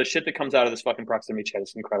 The shit that comes out of this fucking proximity chat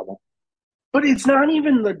is incredible. but it's not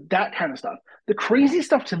even that kind of stuff. The crazy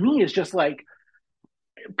stuff to me is just like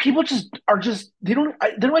people just are just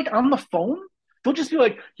they're like on the phone. They'll just be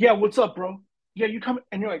like, "Yeah, what's up, bro? Yeah, you come,"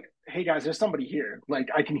 and you're like, "Hey guys, there's somebody here. Like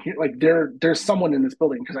I can hear like there's someone in this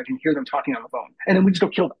building because I can hear them talking on the phone." And then we just go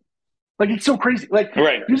kill them. Like it's so crazy. Like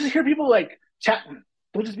Right, you just hear people like chatting.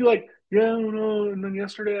 They'll just be like, "Yeah, no." And then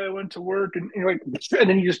yesterday I went to work, and you're like, and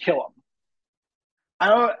then you just kill them.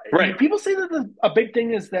 I right. don't. People say that a big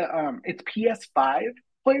thing is that it's PS5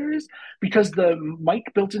 players because the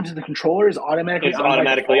mic built into the controller is automatically It's on by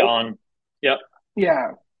automatically default. on. Yep,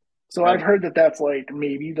 Yeah, so I've yep. heard that that's like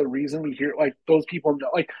maybe the reason we hear like those people know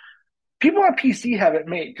like people on PC have it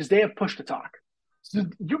made because they have push to talk. So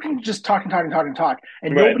you can just talk and talk and talk and talk,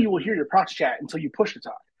 and Right. nobody will hear your prox chat until you push to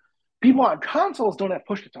talk. People on consoles don't have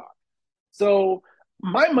push to talk. So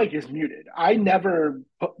my mic is muted. I never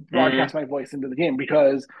Mm-hmm. broadcast my voice into the game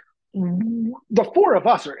because the 4 of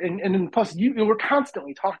us are, and plus we're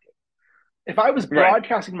constantly talking. If I was Right.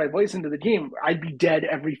 broadcasting my voice into the game, I'd be dead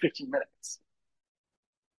every 15 minutes.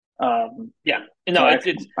 Um, Yeah. so No,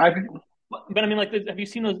 it's. I've But I mean, like, have you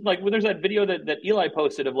seen those? Like, well, there's that video that Eli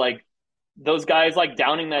posted of like those guys like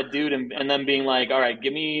downing that dude and then being like, all right,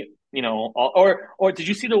 give me, or did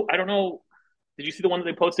you see the? I don't know. Did you see the one that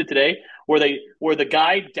they posted today where the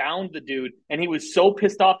guy downed the dude and he was so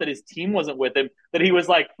pissed off that his team wasn't with him that he was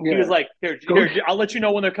yeah. like here Go. here I'll let you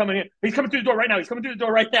know when they're coming in. He's coming through the door right now. He's coming through the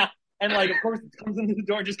door right now. And like of course he comes into the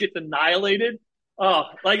door and just gets annihilated. Oh,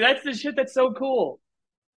 like that's the shit that's so cool.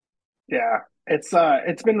 Yeah, it's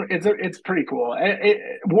pretty cool.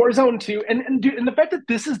 Warzone 2, and the fact that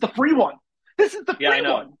this is the free one, this is the Yeah, I free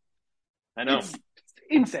know. one. I know. It's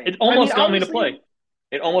insane. It I mean, almost got me to obviously, play.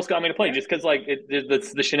 It almost got me to play yeah. just because like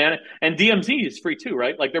the shenanigan and DMZ is free too,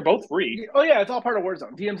 right? Like they're both free. Oh yeah, it's all part of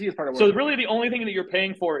Warzone. DMZ is part of So Warzone really, the only thing that you're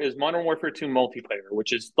paying for is Modern Warfare 2 multiplayer,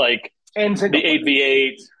 which is like and single the player.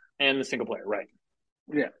 8v8 and the single player, right?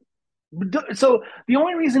 Yeah. So the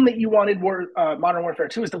only reason that you wanted Modern Warfare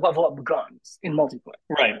 2 is to level up guns in multiplayer,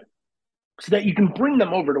 Right. so that you can bring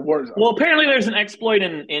them over to Well, Warzone. apparently there's an exploit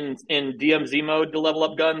in DMZ mode to level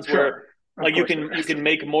up guns where Sure, of like you course can there you is. can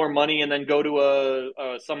make more money and then go to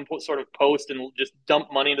a some sort of post and just dump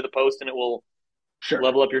money into the post and it will Sure,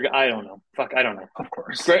 level up your. I don't know. Fuck, I don't know. of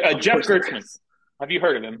Jeff course there Gertzman. is. Have you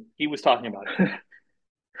heard of him? He was talking about it.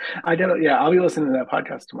 I don't. Yeah, I'll be listening to that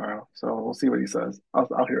podcast tomorrow, so we'll see what he says.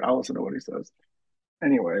 I'll listen to what he says.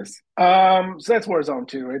 Anyways, so that's Warzone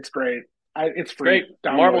 2. It's great. It's It's great. free.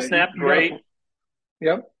 Download Marble it. You, Snap, you gotta. great.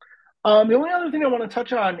 Yep. The only other thing I want to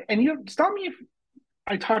touch on, and you stop me if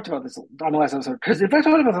I talked about this on the last episode, because if I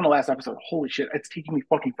talked about this on the last episode, holy shit, it's taking me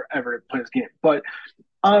fucking forever to play this game. But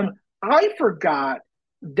I forgot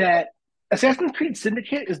that Assassin's Creed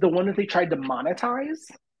Syndicate is the one that they tried to monetize.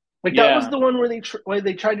 Like that was Yeah. the one where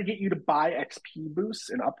they tried to get you to buy XP boosts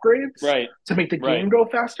and upgrades Right. to make the Right. game go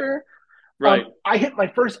faster. Right. I hit my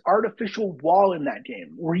first artificial wall in that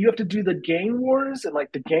game where you have to do the gang wars and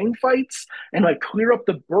like the gang fights and like clear up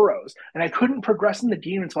the burrows. And I couldn't progress in the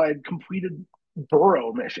game until I had completed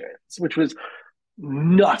burrow missions, which was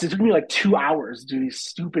nuts. It took me like 2 hours to do these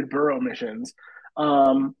stupid burrow missions.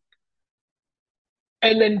 Um,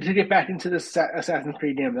 and then to get back into this Assassin's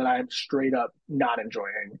Creed game that I'm straight up not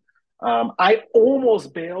enjoying. I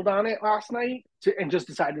almost bailed on it last night and just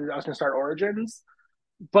decided I was going to start Origins,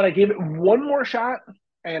 but I gave it one more shot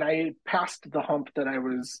and I passed the hump that I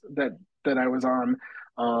was on.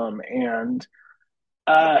 And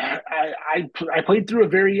I played through a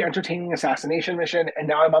very entertaining assassination mission, and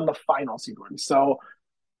now I'm on the final sequence. So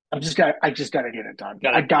I just got to get it done. I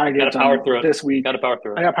Gotta got to get it gotta power done through it. this week. Gotta power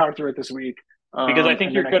through I it. got power through it this week, Because I think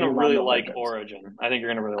and you're then I can gonna move on really to like Origins. Origin. I think you're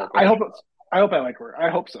gonna really like I hope Origins. I hope I like her. I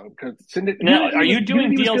hope so because Now, are you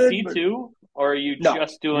doing Unity was good, DLC but too, or are you no,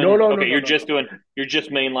 just doing? Okay, no. you're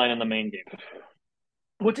just mainline in the main game.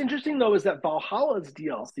 What's interesting though is that Valhalla's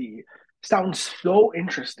DLC sounds so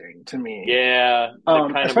interesting to me. Yeah, they've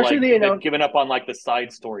kind of Especially like they they've announced, given up on like the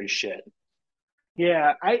side story shit.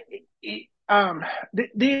 yeah, it, um,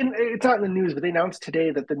 it's not in the news, but they announced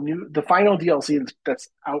today that the final DLC that's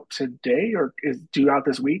out today or is due out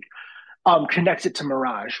this week, connects it to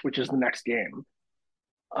Mirage, which is the next game.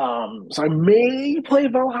 So I may play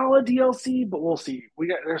Valhalla DLC, but we'll see.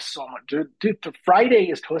 There's so much. Dude,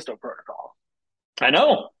 Friday is Callisto Protocol, I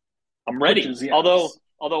know. I'm which ready. is Although,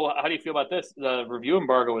 how do you feel about this? The review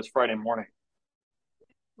embargo is Friday morning.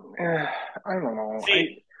 I don't know.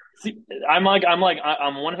 See, see, on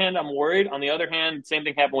one hand, I'm worried. On the other hand, same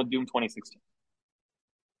thing happened with Doom 2016,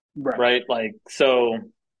 Right. right? Like, so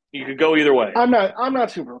you could go either way. I'm not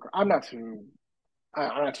too. I'm not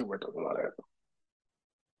too worked up about it.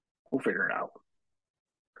 We'll figure it out.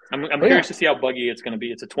 I'm But yeah. curious to see how buggy it's going to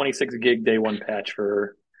be. It's a 26 gig day one patch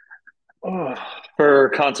Oh, for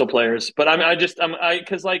console players, but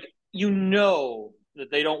because like that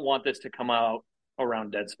they don't want this to come out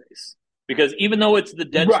around Dead Space because even though it's the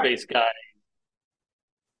Dead right. Space guy,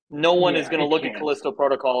 no one is Yeah, going to it look at can't. Callisto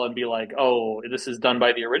Protocol and be like, "Oh, this is done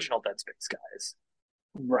by the original Dead Space guys."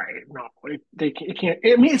 Right. No, it can't.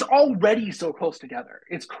 I mean, it's already so close together.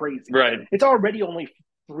 It's crazy. Right. It's already only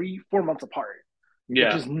 4 months apart, which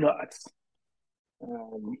Yeah. is nuts.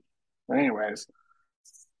 Um, anyways,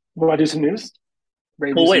 want to do some news?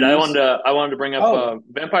 Ready to Well, do some wait. news? I wanted to bring up Oh,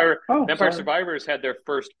 Vampire sorry. Survivors had their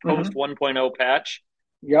first post Mm-hmm. 1.0 patch,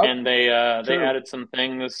 Yep. and they True. added some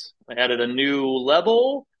things. They added a new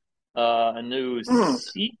level, a new Mm.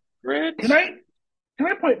 secret. Can I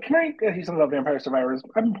can I ask you something about Vampire Survivors?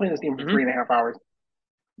 I've been playing this game for Mm-hmm. 3.5 hours.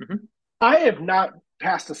 Mm-hmm. I have not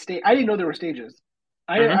passed a stage. I didn't know there were stages.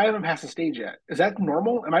 I Mm-hmm. haven't passed a stage yet. Is that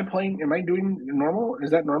normal? Am I doing normal? Is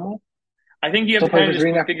that normal? I think you have Still to playing kind for of just three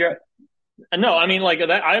and a half. figure out. No, I mean like that.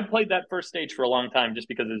 I played that first stage for a long time just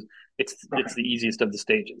because Okay. it's the easiest of the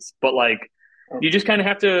stages. But like, Oh. you just kind of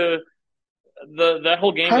have to. That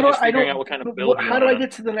whole game How is do just I figuring out don't? what kind of build you How do I want to.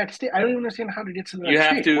 get to the next stage? I don't even understand how to get to the You next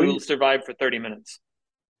have stage. What do to you? survive for 30 minutes.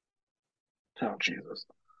 Oh Jesus!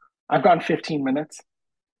 I've gone 15 minutes,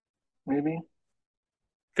 maybe.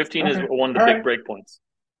 15 is Okay. one of the All big right. breakpoints.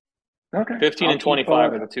 Okay. 15 I'll and keep.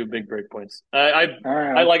 25 are the two big breakpoints. All right.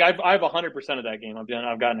 I like I've 100% of that game. I've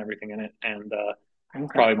gotten everything in it, and it's Okay.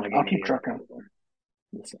 probably my I'll game of the keep year. trucking.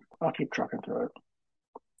 I'll keep trucking through it.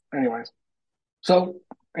 Anyways. So,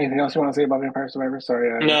 anything else you want to say about Vampire Survivors?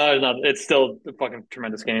 Sorry. No, it's not. It's still a fucking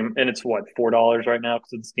tremendous game, and it's what $4 right now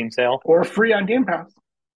because it's Steam sale Or free on Game Pass.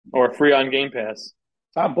 or free on Game Pass.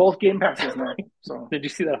 It's on both Game Passes now. So, Did you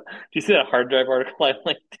see that? Did you see that hard drive article I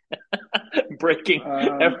linked? Breaking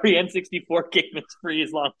um, every N64 game is free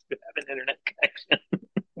as long as you have an internet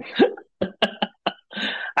connection.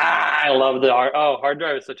 I love the hard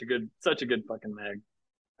drive is such a good fucking mag.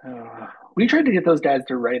 we tried to get those guys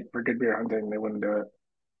to write for Good Beer Hunting. They wouldn't do it.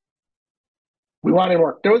 We wanted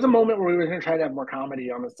more. There was a moment where we were going to try to have more comedy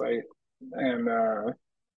on the site, and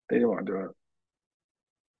they didn't want to do it.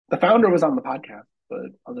 The founder was on the podcast, but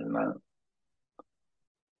other than that,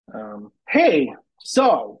 hey,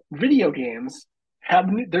 so video games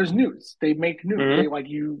there's news. They make news. They Mm-hmm. like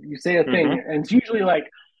you say a thing, Mm-hmm. and it's usually like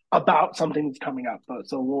about something that's coming up. But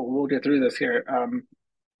so we'll get through this here.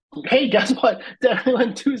 Hey, guess what? Dead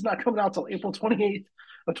Island 2 is not coming out till April 28th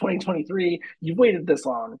of 2023. You've waited this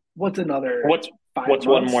long. What's another What's five what's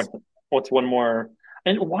one more? months? What's one more?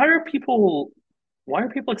 And why are people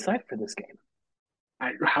excited for this game?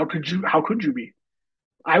 How could you be?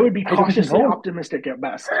 I would be I don't cautiously know. optimistic at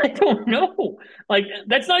best. I don't know. Like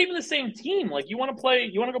that's not even the same team. Like you want to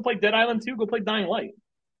go play Dead Island 2, go play Dying Light.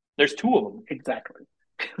 There's two of them. Exactly.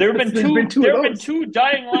 There have been There's been two two of there have been those. two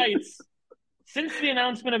Dying Lights since the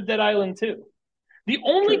announcement of Dead Island 2. The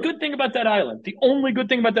only True. good thing about the only good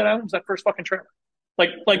thing about Dead Island was that first fucking trailer. Like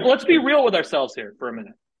That's let's be true. real with ourselves here for a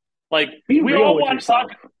minute. Like Be real with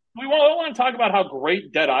yourself. we all want to talk about how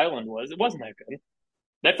great Dead Island was. It wasn't that good.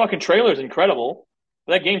 That fucking trailer is incredible,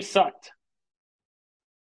 but that game sucked.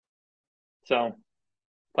 So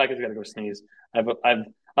Pike has got to go sneeze.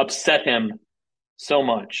 upset him so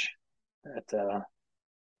much that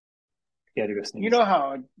he had to go You sneeze. know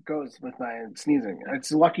how it goes with my sneezing.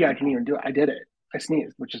 It's lucky I can even do it. I did it. I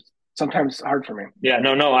sneezed, which is sometimes hard for me. Yeah,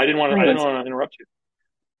 no, I didn't Anyways, want to interrupt you.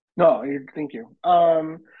 no, thank you.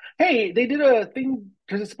 Hey, they did a thing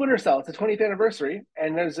because it's Splinter Cell. It's the 20th anniversary,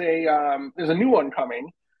 and there's a new one coming,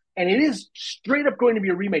 and it is straight up going to be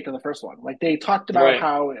a remake of the first one. Like they talked about Right.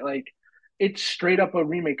 how like it's straight up a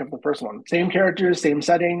remake of the first one. Same characters, same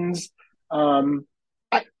settings.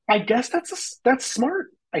 I guess that's smart.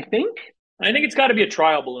 I think. I think it's got to be a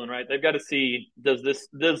trial balloon, right? They've got to see does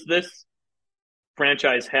this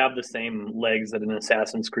franchise have the same legs that an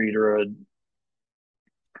Assassin's Creed or a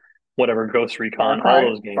whatever Ghost Far Recon, all Cry,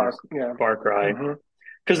 those Far games, yeah. Far Cry, Mm-hmm.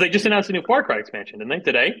 because they just announced a new Far Cry expansion, didn't they?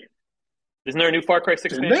 Today, isn't there a new Far Cry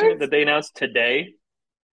 6 Did they? expansion that they announced today?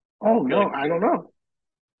 Oh I feel no, like I don't know.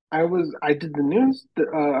 I did the news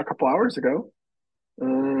a couple hours ago.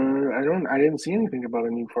 I didn't see anything about a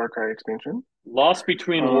new Far Cry expansion. Lost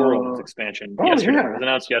Between Worlds Uh, expansion oh yesterday. It yeah, was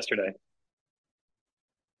announced yesterday.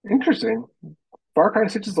 interesting. Far Cry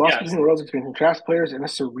 6's Lost Yes. Between Worlds expansion traps players in a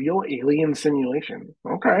surreal alien simulation.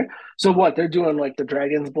 Okay, so what they're doing like the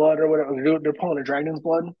Dragon's Blood or whatever? They're pulling a Dragon's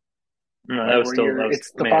Blood, No, like where that was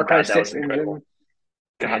it's the Far man, Cry God, that 6 was incredible. engine.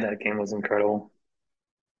 God, that game was incredible.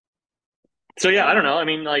 So yeah, I don't Damn. know. I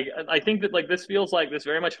mean, like I think that like this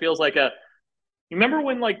very much feels like a. You remember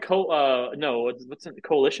when like no what's it,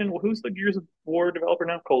 Coalition? Who's the Gears of War developer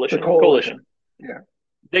now? The Coalition. Coalition. Coalition. Yeah.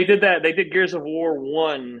 They did that. They did Gears of War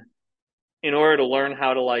one in order to learn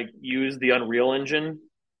how to like use the Unreal Engine.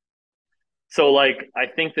 So like I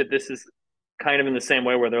think that this is kind of in the same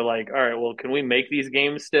way where they're like, all right, well, can we make these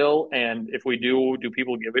games still? And if we do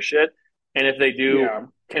people give a shit? And if they do, Yeah.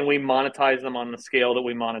 can we monetize them on the scale that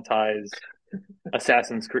we monetize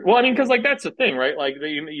Assassin's Creed? Well, I mean, because like that's the thing, right? Like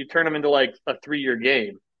you turn them into like a 3 year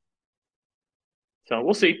game. So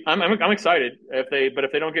we'll see. I'm excited if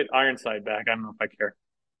they don't get Ironside back, I don't know if I care.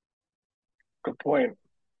 Good point.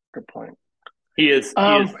 Good point. He is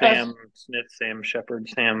As Sam Smith, Sam Shepard,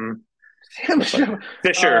 Sam Sam stuff like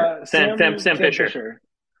Fisher, Sam Sam Fisher. Fisher.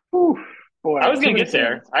 Whew, I boy, was too gonna many get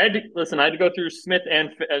there. Sams. I had to listen. I had to go through Smith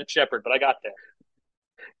and Shepard, but I got there.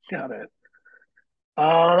 Got it.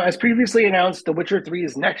 As previously announced, The Witcher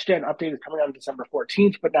 3's next gen update is coming on December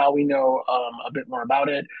 14th, but now we know a bit more about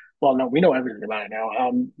it. Well, no, we know everything about it now.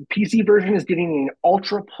 PC version is getting an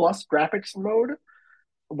Ultra Plus graphics mode,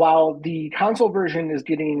 while the console version is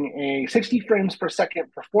getting a 60 frames per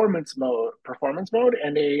second performance mode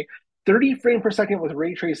and a 30 frame per second with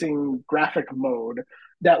ray tracing graphic mode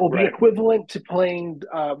that Right. will be equivalent to playing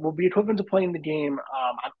the game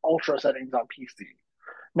on ultra settings on PC.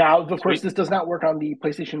 Now, of course, Sweet. this does not work on the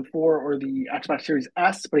PlayStation 4 or the Xbox Series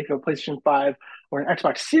S, but if you have a PlayStation 5 or an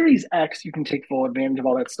Xbox Series X, you can take full advantage of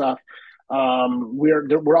all that stuff.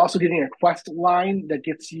 We're also getting a quest line that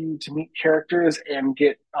gets you to meet characters and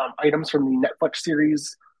get items from the Netflix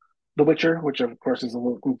series The Witcher, which of course is a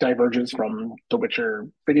little diverges from The Witcher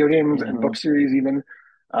video games and Mm-hmm. book series even.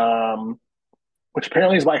 Um, which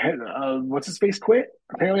apparently is why what's his face quit.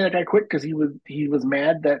 Apparently that guy quit because he was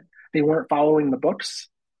mad that they weren't following the books.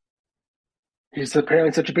 He's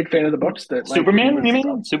apparently such a big fan of the books that like he Superman? You was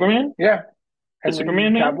mean Superman? yeah, The Henry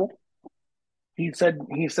Superman man? Cavill. He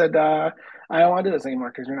said I don't want to do this anymore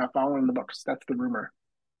because you're not following the books. That's the rumor.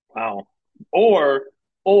 Wow. Or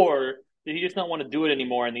or did he just not want to do it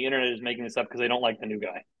anymore, and the internet is making this up because they don't like the new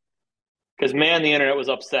guy? Because man, the internet was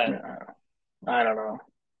upset. I don't know.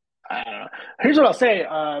 I don't know. Here's what I'll say.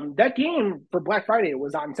 That game for Black Friday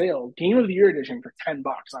was on sale, Game of the Year edition for $10 on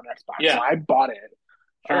Xbox. So Yeah, I bought it,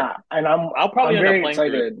 sure. and I'm I'll probably I'm end up very playing through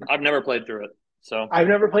it. excited. I've never played through it, so I've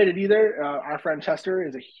never played it either. Our friend Chester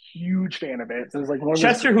is a huge fan of it. So it's like one of his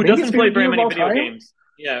Chester, who maybe his doesn't play favorite very game of many all video time. games.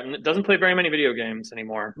 Yeah, doesn't play very many video games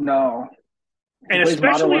anymore. No, he And plays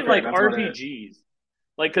Modern especially Warfare, like and that's about it. RPGs.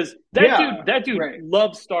 Like cuz Yeah, that dude right,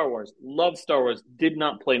 loves Star Wars. Loves Star Wars. Did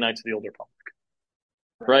not play Knights of the Old Republic.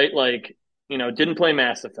 right. Right? Like, didn't play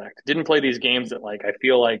Mass Effect. Didn't play these games that like I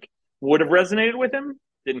feel like would have resonated with him.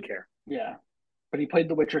 Didn't care. Yeah, but he played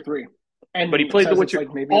The Witcher 3, But he and played The says it's Witcher,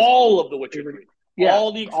 like maybe his all of The Witcher favorite. 3. Yeah,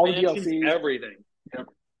 All the all the expansions, DLCs. everything. Yep.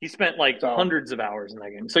 He spent like So hundreds of hours in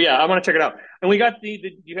that game. So yeah, I want to check it out. And we got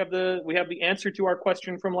you have we have the answer to our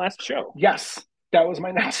question from last show. yes, that was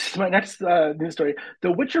my next news story.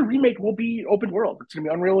 The Witcher remake will be open world. It's gonna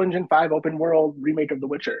be Unreal Engine 5 open world remake of The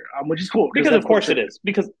Witcher, which is cool because Because of that's The course it Witcher. is.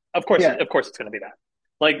 Because Yeah. of course it's going to be that.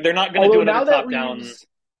 Like they're not going to do Although another now top down.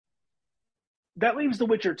 that leaves The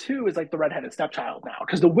Witcher 2 as like the redheaded stepchild now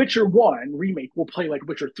because The Witcher 1 remake will play like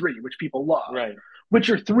Witcher 3, which people love. Right.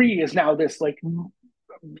 Witcher 3 is now this like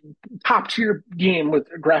top tier game with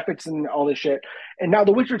graphics and all this shit. And now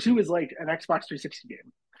The Witcher 2 is like an Xbox 360 game.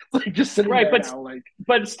 It's like just sitting Right, there now. Like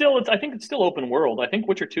but still, I think it's still open world. I think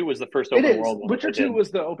Witcher Two was the first it open is. world one that Witcher they 2 did.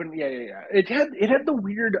 was the open. Yeah, yeah, yeah. It had the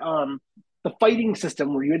weird the fighting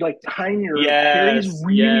system where you would like time your parries Yes,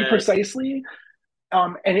 really yes. precisely.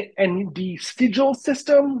 And the sigil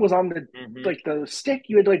system was on the Hmm. like the stick.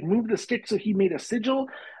 You had to like move the stick so he made a sigil.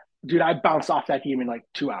 Dude, I bounced off that game in like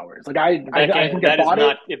 2 hours. Like That I game, think I that is bought it.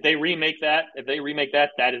 not. If they remake that,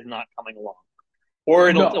 that is not coming along. Or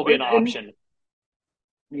it'll No, be an and option.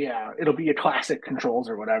 yeah, it'll be a classic controls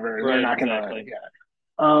or whatever. They're Right, not gonna, exactly.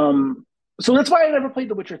 yeah. So that's why I never played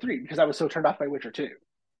The Witcher 3 because I was so turned off by Witcher 2.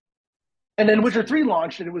 And then Witcher Insane. 3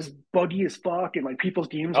 launched and it was buggy as fuck and like people's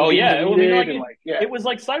games were Oh getting yeah, I mean, deleted and like yeah, it was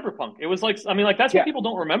like Cyberpunk. It was like, I mean, like that's what yeah, people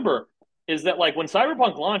don't remember is that like when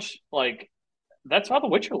Cyberpunk launched, like that's how The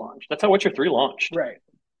Witcher launched. That's how Witcher Three launched. right,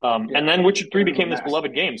 And yeah. then Witcher It Three was a became this mess.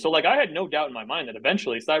 beloved game. So like I had no doubt in my mind that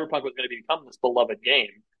eventually Cyberpunk was going to become this beloved game,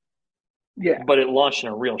 Yeah, but it launched in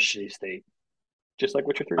a real shitty state, just like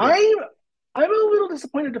Witcher Three did. I I'm a little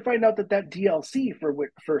disappointed to find out that DLC for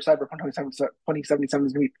Cyberpunk 2077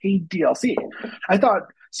 is going to be paid DLC. I thought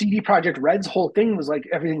CD Projekt Red's whole thing was like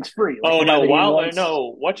everything's free. Like Oh you buy no, the game while once.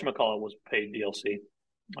 no, whatchamacallit was paid DLC.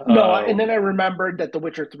 No, Uh, and then I remembered that The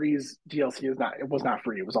Witcher 3's DLC is not. It was not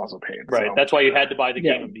free. It was also paid. right. So That's why you had to buy the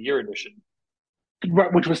yeah, Game of the Year edition.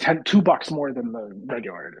 which was $2 more than the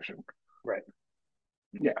regular edition. Right.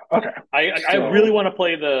 Yeah. Okay. I really So want to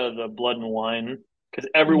play the Blood and Wine because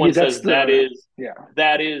everyone yeah, that's says the yeah.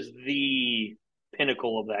 that is the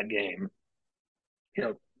pinnacle of that game.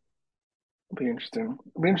 Yeah. It'll be interesting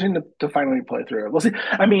to finally play through it. We'll see.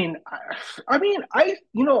 I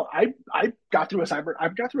got through a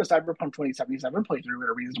Cyberpunk 2077 playthrough in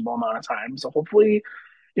a reasonable amount of time. So hopefully,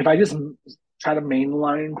 if I just try to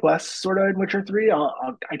mainline quests sort of in Witcher 3,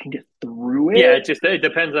 I can get through Yeah, it. it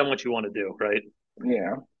depends on what you want to do, right?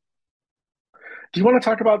 Yeah. Do you want to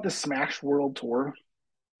talk about the Smash World Tour?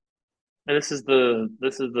 And this is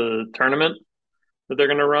the tournament that they're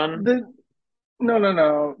gonna run. The No, no,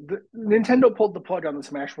 no. Nintendo pulled the plug on the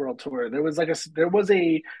Smash World Tour. There was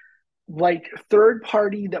a like third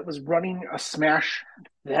party that was running a Smash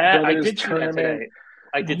That I Brothers did see that tournament. today.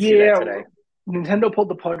 I did see that Yeah, today. Nintendo pulled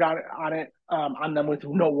the plug on them with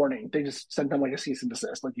no warning. They just sent them like a cease and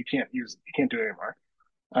desist. Like you can't do it anymore.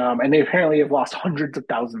 And they apparently have lost hundreds of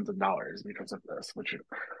thousands of dollars because of this, which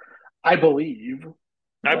I believe.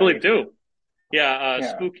 I believe Like, too. Yeah,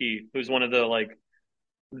 yeah, Spooky, who's one of the like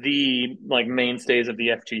mainstays of the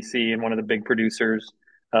FGC and one of the big producers.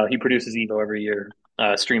 He produces Evo every year.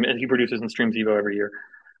 He produces and streams Evo every year.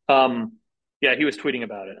 Um, yeah, he was tweeting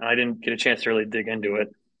about it. I didn't get a chance to really dig into it,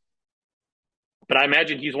 but I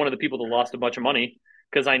imagine he's one of the people that lost a bunch of money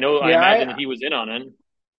because I yeah, imagine that he was in on it.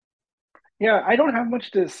 I don't have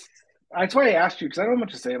much to. That's why I asked you because I don't have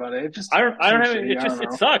much to say about it. It just I don't seems have shitty. it. I don't It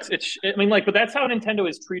know. sucks. I mean, like, but that's how Nintendo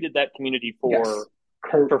has treated that community Yes,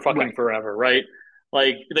 for fucking right. forever, right?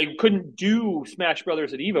 Like they couldn't do Smash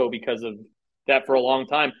Brothers at Evo because of that for a long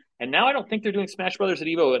time. And now I don't think they're doing Smash Brothers at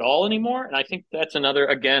Evo at all anymore. And I think that's another,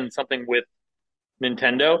 again, something with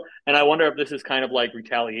Nintendo. And I wonder if this is kind of like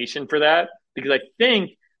retaliation for that because I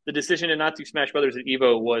think the decision to not do Smash Brothers at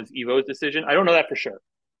Evo was Evo's decision. I don't know that for sure,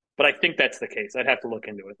 but I think that's the case. I'd have to look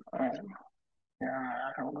into it. Yeah,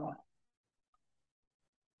 I don't know.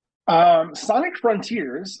 Sonic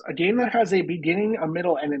Frontiers, a game that has a beginning, a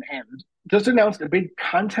middle, and an end, just announced a big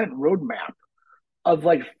content roadmap of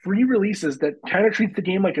like free releases that kind of treats the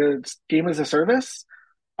game like a game as a service.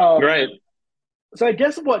 Right. So I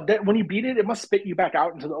guess what that when you beat it, it must spit you back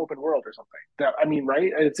out into the open world or something. That I mean,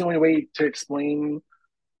 right? It's the only way to explain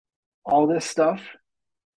all this stuff.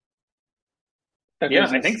 That Yeah,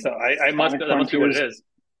 there's I think this so. Sonic That must be what it Frontiers. is.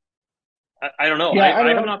 I don't know. Yeah, I I don't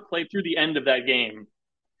have know not played through the end of that game.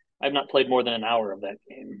 I've not played more than an hour of that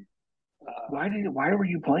game. why were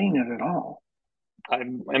you playing it at all?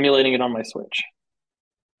 I'm emulating it on my Switch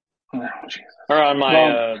Oh, Jesus. or on my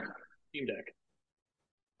Well, Steam Deck.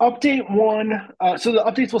 update one. So the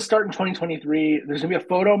updates will start in 2023. There's gonna be a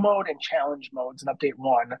photo mode and challenge modes in update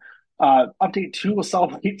one. Update two will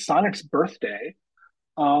celebrate Sonic's birthday.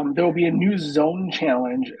 There will be a new zone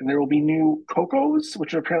challenge, and there will be new Cocos,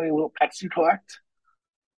 which are apparently little pets you collect.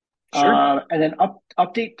 Sure. And then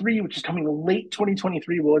update three, which is coming late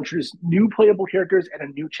 2023, will introduce new playable characters and a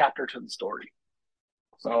new chapter to the story.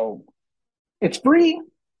 So it's free.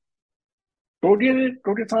 Go get it.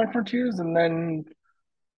 Go get Sonic Frontiers, and then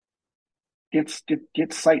get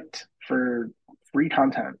psyched for free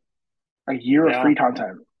content. A year of Yeah. free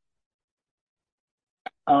content.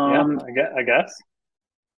 Yeah. Um, I guess.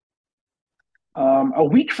 A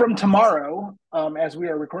week from tomorrow, as we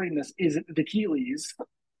are recording this, is the Keeleys.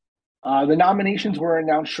 The nominations were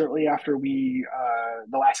announced shortly after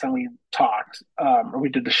the last time we talked, or we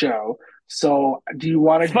did the show. So, do you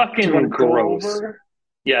want Fucking to go gross. over?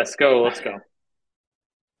 Yes, go. Let's go.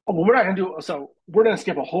 Oh, well, we're not gonna do. So we're gonna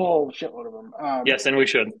skip a whole shitload of them. Yes, and we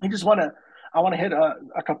should. I just want to. I want to hit a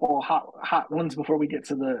couple hot ones before we get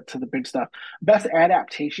to the big stuff. Best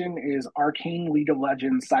adaptation is Arcane, League of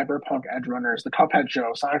Legends, Cyberpunk, Edge Runners, The Cuphead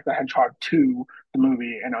Show, Sonic the Hedgehog 2, the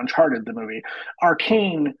movie, and Uncharted, the movie.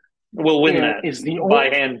 Arcane We'll win that is the by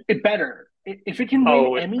only. hand. It better if it can win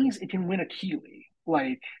Oh, Emmys, it can win a Keeley.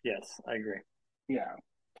 Like, yes, I agree. yeah.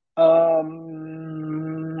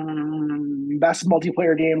 Best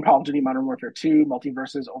multiplayer game: Call of Duty Modern Warfare 2,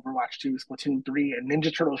 Multiverses, Overwatch 2, Splatoon 3, and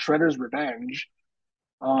Ninja Turtle Shredder's Revenge.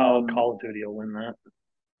 Oh, Um, Call of Duty will win that.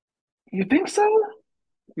 you think so?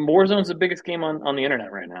 Warzone's the biggest game on the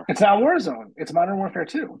internet right now. It's not Warzone. It's Modern Warfare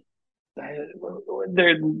 2.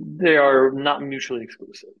 They are not mutually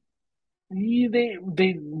exclusive. They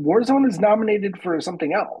Warzone is nominated for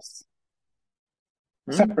something else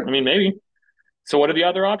I mean, separately. maybe. So, what are the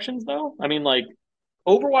other options, though? I mean, like,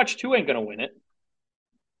 Overwatch 2 ain't gonna win it.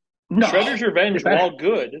 Shredder's No, Revenge, it better. while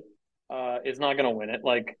good, is not gonna win it.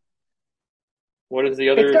 Like, what is the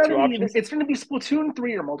It's other got to two be. options? It's going to be Splatoon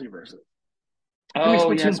 3 or Multiverses. It's going to Oh,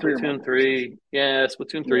 be yeah, Splatoon 3 or Splatoon Multiverses. 3. Yeah,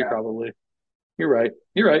 Splatoon 3 Yeah, probably. You're right.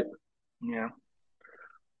 You're right. yeah.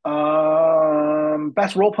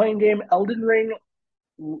 Best role playing game: Elden Ring,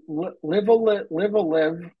 Live. Live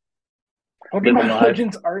Pokemon Alive.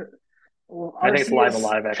 Legends I think it's Live Arceus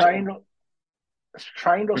Alive, actually.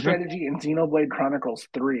 Triangle Hmm. Strategy and Xenoblade Chronicles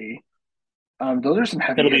 3. Those are some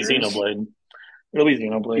heavy It'll be hitters. Xenoblade. It'll be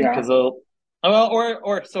Xenoblade Yeah. because they'll.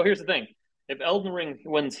 Well, so here's the thing: if Elden Ring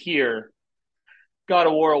wins here, God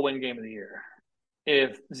of War will win Game of the Year.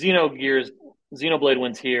 If Xenoblade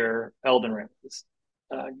wins here, Elden Ring is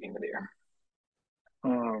Game of the Year.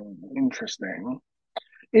 Interesting.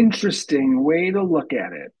 Interesting way to look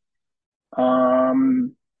at it.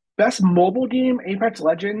 Um, Best mobile game: Apex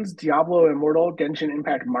Legends, Diablo Immortal, Genshin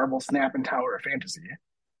Impact, Marvel Snap, and Tower of Fantasy.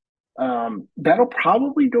 That'll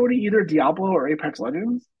probably go to either Diablo or Apex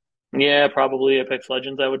Legends. Yeah, probably Apex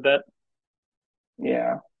Legends. I would bet.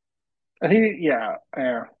 Yeah, I think. Yeah,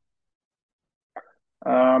 yeah.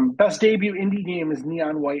 Best debut indie game is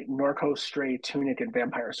Neon White, Norco, Stray, Tunic, and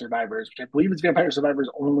Vampire Survivors, which I believe is Vampire Survivors'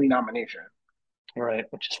 only nomination. Right,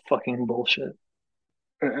 which is fucking bullshit.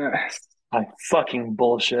 Uh, I fucking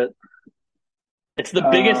bullshit. It's the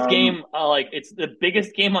biggest um, game. It's the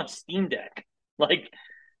biggest game on Steam Deck. Like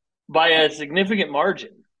by a significant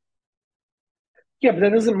margin. yeah, but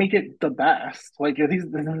that doesn't make it the best. Like, this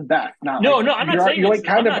is the best. Not like No, no, I'm not saying you're it's. like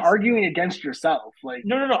kind I'm of not. arguing against yourself. Like,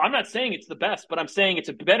 No, no, no. I'm not saying it's the best, but I'm saying it's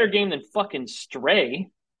a better game than fucking Stray.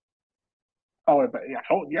 oh, but yeah,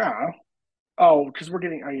 oh yeah, oh, because we're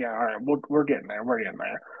getting, oh yeah, all right, we're getting there. We're getting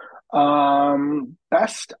there.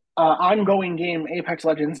 Best ongoing game: Apex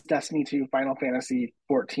Legends, Destiny 2, Final Fantasy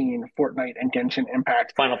 14, Fortnite, and Genshin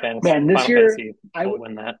Impact. Final Fantasy. Man, this Final year Fantasy I will would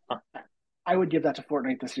win that. I would give that to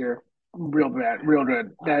Fortnite this year. Real bad, real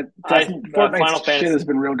good. That I Destiny Fortnite's Final shit Fantasy, has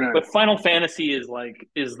been real good. but Final Fantasy is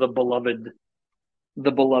the beloved,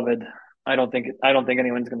 the beloved. I don't think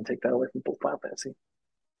anyone's going to take that away from Final Fantasy.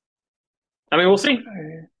 I mean, we'll see.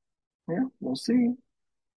 Okay. Yeah, we'll see.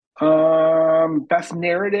 Best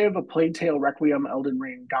narrative: A Plague Tale, Requiem, Elden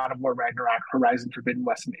Ring, God of War, Ragnarok, Horizon Forbidden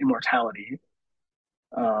West, and Immortality.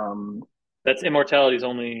 Um, That's Immortality's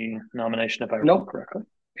only nomination, if I recall nope, correctly.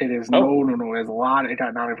 it is Oh, no. There's a lot. It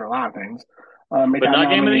got nominated for a lot of things. It but got not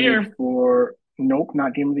Game of the nominated Year. for nope,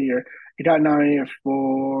 not Game of the Year. It got nominated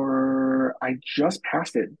for I just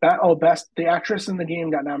passed it. Best the actress in the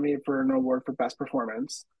game got nominated for an award for best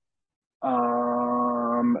performance.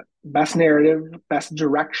 Best narrative, best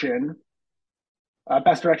direction.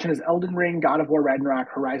 Best direction is Elden Ring, God of War, Ragnarok,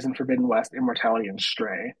 Horizon Forbidden West, Immortality, and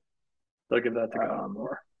Stray. They'll give that to God of Um,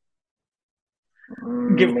 War.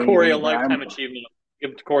 Give Corey Maybe, a but lifetime achievement.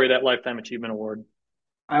 Give Corey that lifetime achievement award.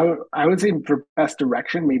 I would say for best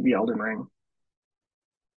direction, maybe Elden Ring.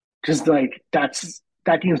 Just like that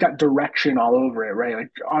game's got direction all over it, right?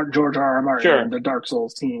 Like George R. Martin and Sure. the Dark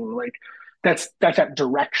Souls team, like that's that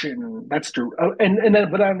direction. And then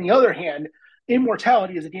but on the other hand,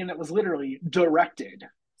 Immortality is a game that was literally directed.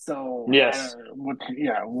 So Yes.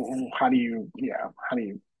 how do you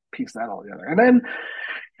piece that all together? And then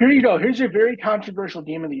here you go. Here's your very controversial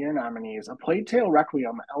Game of the Year nominees: A Plague Tale,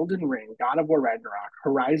 Requiem, Elden Ring, God of War, Ragnarok,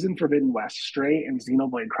 Horizon Forbidden West, Stray, and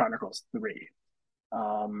Xenoblade Chronicles 3.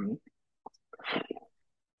 Um,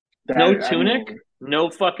 No that I Tunic. mean, No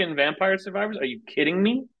fucking Vampire Survivors. Are you kidding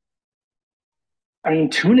me? I mean,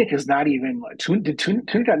 Tunic is not even like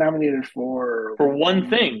Tunic got nominated for for one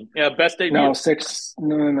thing. Yeah, best no debut. six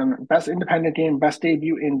no best independent game, best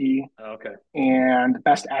debut indie, Okay, and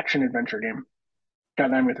best action adventure game.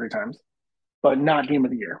 Got nominated three times, but not game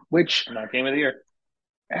of the year. Which not game of the year.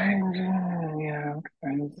 and yeah,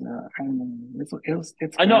 it's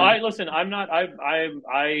I know. good. I listen. I'm not. I.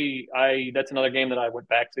 That's another game that I went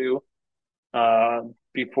back to.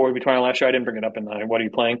 Before between our last show, I didn't bring it up in the what are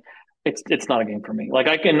you playing? It's not a game for me. Like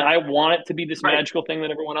I want it to be this Right. magical thing that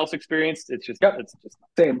everyone else experienced. Yep. It's just not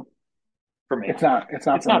Same. for me. It's not It's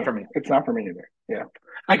for not me. for me. It's not for me either. Yeah.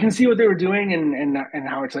 I can see what they were doing and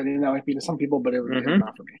how exciting that might be to some people, but it was Mm-hmm.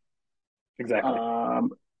 not for me. Exactly. Um,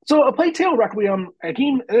 so a Plague Tale Requiem, a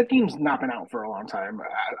game that game's not been out for a long time.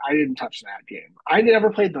 I didn't touch that game. I never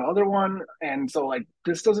played the other one, and so like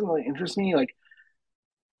this doesn't really interest me. Like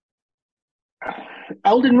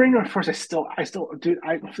Elden Ring, of course, dude,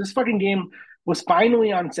 this fucking game was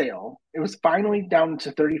finally on sale. It was finally down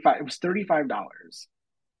to 35. It was $35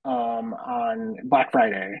 on Black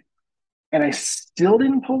Friday, and I still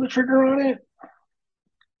didn't pull the trigger on it.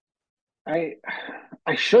 I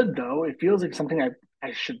I should though. It feels like something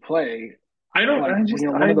I should play. I don't. Like I just.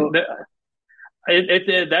 one of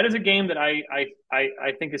the That is a game that I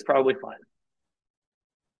think is probably fun.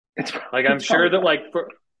 it's Like I'm it's sure probably that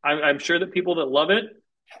fine. I'm sure that people that love it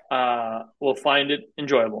will find it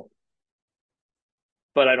enjoyable.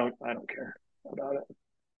 But I don't care about it.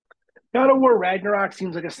 God of War Ragnarok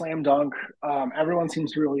seems like a slam dunk. Everyone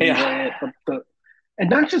seems to really enjoy Yeah. it. The and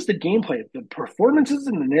not just the gameplay, the performances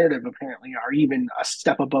and the narrative apparently are even a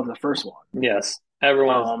step above the first one. Yes.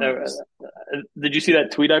 Everyone is. Um, Did you see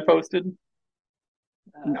that tweet I posted?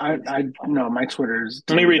 Let me I see. no, my Twitter's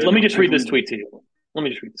Let me read. deleted. Let me just I read this deleted. tweet to you. Let me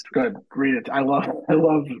just read this tweet. Good, read it. I love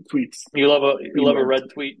tweets You being love a read. red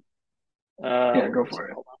tweet. Yeah, Let go me see. for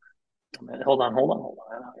it. Hold on.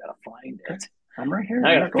 I gotta find Okay, it. I'm right here.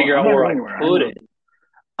 I I'm gotta not going. figure I'm out not where going I anywhere. put it.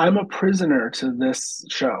 I'm a prisoner to this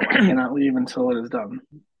show. I cannot leave until it is done.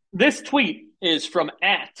 This tweet is from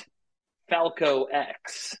at Falco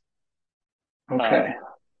X. Uh, Okay.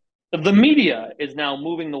 the media is now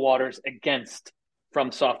moving the waters against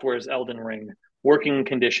From Software's Elden Ring working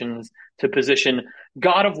conditions to position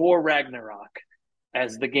God of War Ragnarok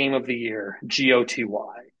as the game of the year, GOTY.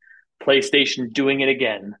 PlayStation doing it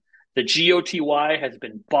again. The GOTY has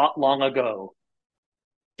been bought long ago.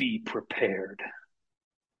 Be prepared.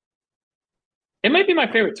 It might be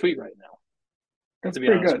my favorite tweet right now, That's to be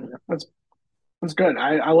pretty honest good. with you. That's good.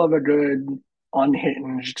 I love a good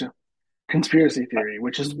unhinged conspiracy theory,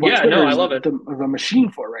 which is what Yeah, no, Twitter I is love it. the machine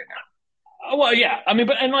for right now. Well, yeah, I mean,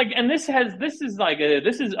 and this is this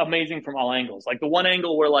is amazing from all angles. Like the one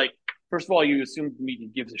angle where like first of all you assume the media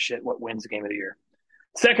gives a shit what wins the game of the year.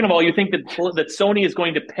 Second of all, you think that Sony is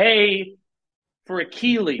going to pay for a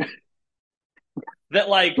Keeley, that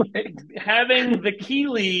like Right? having the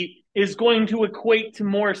Keeley is going to equate to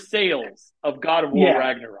more sales of God of War Yeah,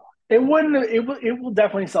 Ragnarok. it wouldn't. It will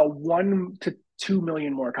definitely sell 1 to 2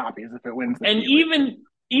 million more copies if it wins the And Keeley.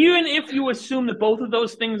 even if you assume that both of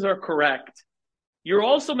those things are correct, you're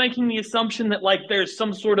also making the assumption that like there's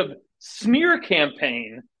some sort of smear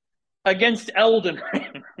campaign against Elden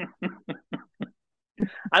Ring.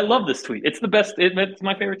 I love this tweet. It's the best. It's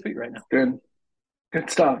my favorite tweet right now. Good, good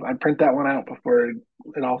stuff. I'd print that one out before it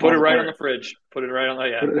all Put it falls right on the apart. fridge. Put it right on. Oh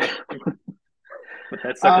yeah. Put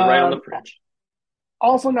that sucker right on the um, fridge.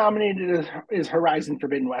 Also nominated is Horizon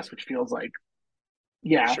Forbidden West, which feels like,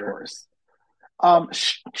 yeah, of Sure. course.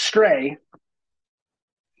 Stray,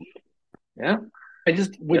 Yeah. which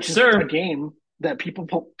Yes, is a sir. game that people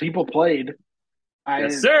played.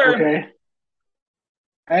 Yes, sir. Okay,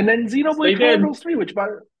 and then Yes, Xenoblade they did. Chronicles 3,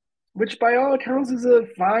 which by all accounts is a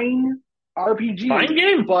fine Fine RPG,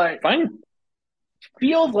 game. but Fine.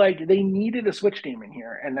 feels like they needed a Switch game in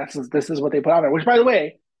here, and this is what they put on there. Which, by the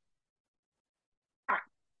way,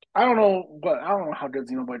 I don't know how good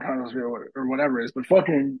Xenoblade Chronicles or whatever is, but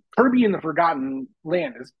fucking Kirby in the Forgotten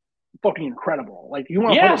Land is fucking incredible. Like you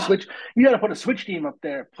want to put a Yeah. Switch, you got to put a Switch game up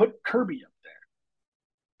there. Put Kirby up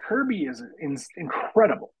there. Kirby is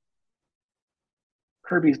incredible.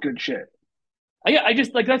 Kirby's good shit. I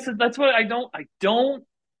just like that's what I don't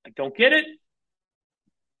get it.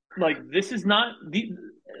 Like this is not the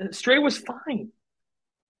Stray was fine. It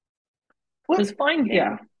Well, was a fine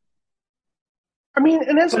yeah. game. I mean,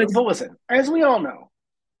 But it's but listen, as we all know,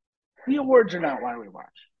 the awards are not why we watch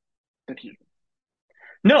the TV.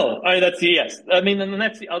 no, that's the yes. I mean, and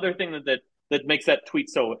that's the other thing that makes that tweet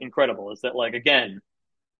so incredible is that like again,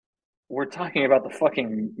 we're talking about the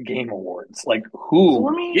fucking game awards. Like So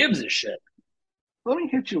who gives a shit? let me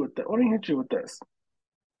hit you with this. Let me hit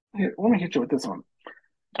you with this one.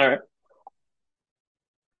 All right.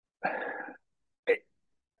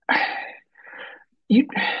 You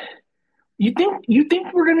you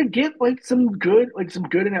think we're gonna get like some good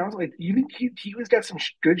announcements? Like you think Keely's got some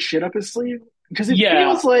good shit up his sleeve? Because it Yeah.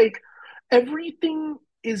 feels like everything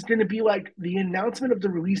is gonna be like the announcement of the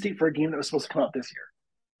release date for a game that was supposed to come out this year,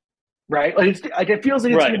 right? Like it feels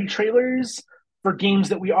like it's gonna Right. be trailers for games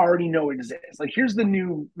that we already know exist. Like here's the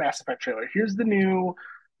new Mass Effect trailer. Here's the new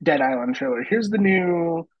Dead Island trailer. Here's the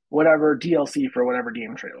new whatever DLC for whatever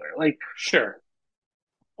game trailer. Like Sure.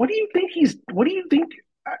 what do you think he's? What do you think?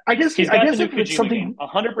 I guess He's I got the guess new if it's Kojima game. something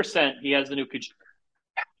 100%. He has the new Kojima.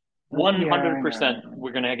 Yeah, I 100%. know.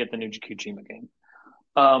 We're gonna get the new Kojima game.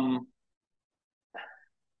 Um,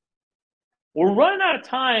 we're running out of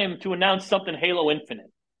time to announce something Halo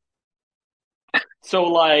Infinite. So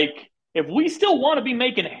like, if we still want to be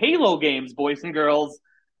making Halo games, boys and girls,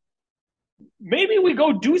 maybe we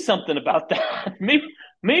go do something about that.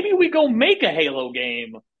 Maybe we go make a Halo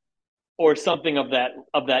game or something of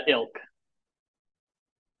that ilk.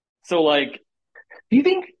 So like, Do you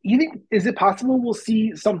think is it possible we'll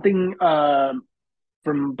see something from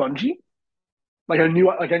Bungie? Like a new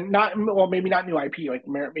like a not well maybe not new IP like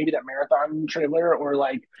maybe that marathon trailer or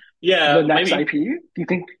like the yeah, next maybe IP.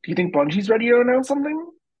 Do you think Bungie's ready to announce something?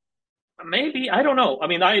 maybe I don't know. I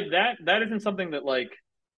mean, I that isn't something that like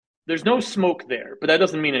there's no smoke there, but that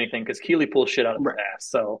doesn't mean anything because Keeley pulls shit out of his Right. ass.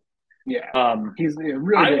 So Yeah. um, He's a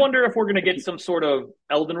really I good. wonder if we're gonna get some sort of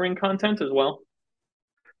Elden Ring content as well,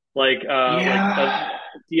 like a Yeah.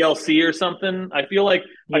 DLC or something. I feel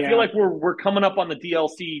Yeah. like we're coming up on the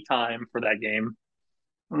DLC time for that game.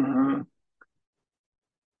 Hmm.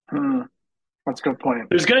 Hmm. That's a good point.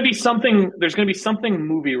 There's gonna be something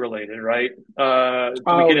movie related, right? Do we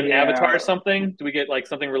Oh get an Avatar yeah. or something? Do we get like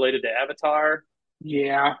something related to Avatar?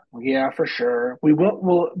 Yeah, yeah, for sure. We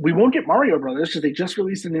won't get Mario Brothers because they just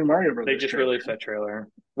released a new Mario They Brothers just trailer. released that trailer,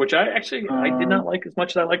 which I did not Um, like as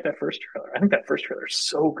much as I liked that first trailer. I think that first trailer is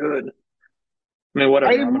so good. I mean,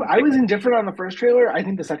 whatever. I I'm gonna I take was it. indifferent on the first trailer. I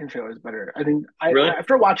think the second trailer is better. I think Really?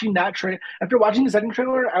 after watching the second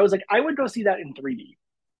trailer, I was like, I would go see that in 3D.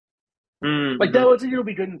 Like that Mm-hmm. looks like it'll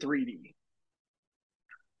be good in 3D.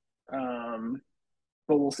 Um,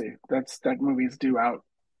 but we'll see. That movie's due out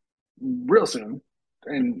real soon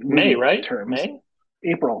in May, movie right? terms. May?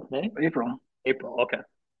 April, May? April. April. Okay.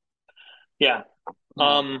 Yeah.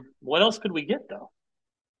 Yeah, What else could we get though?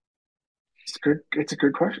 it's good. It's a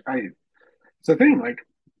good question. It's the thing. Like,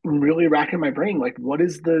 I'm really racking my brain. Like, what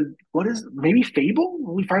is maybe Fable?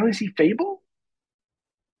 Will we finally see Fable?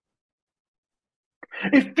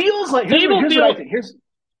 It feels like Fable here's what I feel think.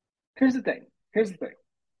 Here's the thing. Here's the thing.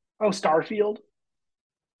 Oh, Starfield.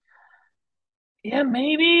 yeah,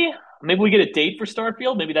 maybe we get a date for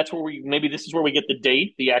Starfield. Maybe this is where we get the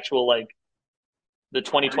date, the actual like the The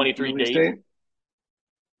 2023 release date. date.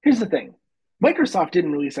 Here's the thing. Microsoft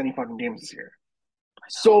didn't release any fucking games this year.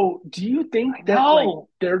 So, do you I think that like know.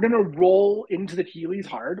 they're gonna roll into the Keeleys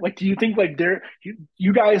hard? Like, do you think like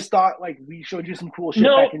you guys thought like we showed you some cool shit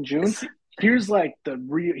back No, in June? see, Here's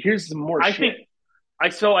some more I shit. think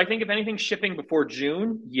I think if anything's shipping before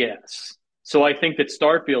June, yes. So I think that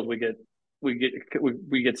Starfield we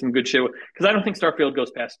get some good shit because I don't think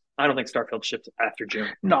Starfield ships after June.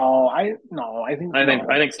 No, I think I no.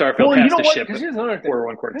 think Starfield Well, you has know to what? ship Because here's another thing. quarter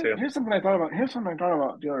one, quarter two. Here's something I thought about. Here's something I thought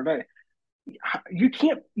about the other day. You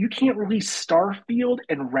can't release Starfield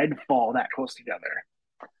and Redfall that close together.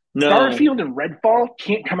 No, Starfield and Redfall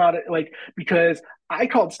can't come out like because I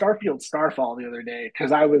called Starfield Starfall the other day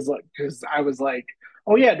because I was like,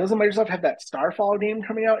 oh yeah, doesn't Microsoft have that Starfall game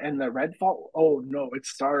coming out and the Redfall? Oh no,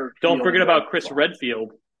 it's don't Starfield forget about Chris Redfall.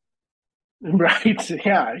 Redfield. Right?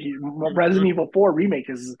 Yeah, Mm-hmm. Resident Evil 4 remake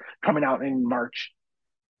is coming out in March.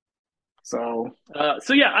 So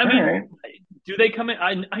So yeah, I all mean, right. do they come in?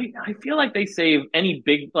 I feel like they save any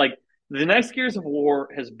big like the next Gears of War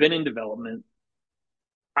has been in development.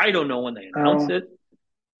 I don't know when they announce Oh it,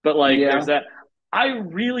 but like there's yeah. that. I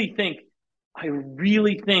really think I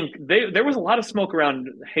really think there was a lot of smoke around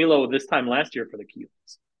Halo this time last year for the Keys.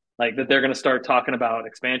 Like that they're going to start talking about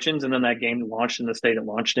expansions, and then that game launched in the state it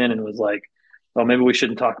launched in, and it was like, oh, maybe we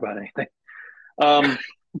shouldn't talk about anything. Um,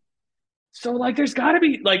 so like, there's got to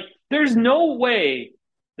be like, there's no way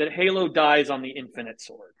that Halo dies on the Infinite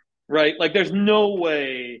Sword, right? Like, there's no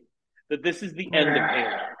way that this is the end of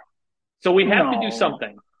Halo. So we have to do No.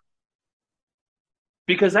 something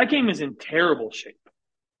because that game is in terrible shape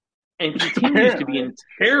and continues to be Apparently. in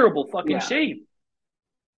terrible fucking Yeah. shape.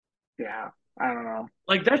 Yeah. I don't know.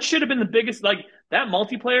 Like that should have been the biggest. Like that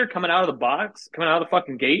multiplayer coming out of the box, coming out of the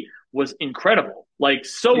fucking gate was incredible. Like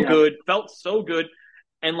so Yeah. good, felt so good.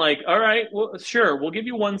 And like, all right, well, sure, we'll give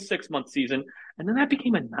you one 6 month season, and then that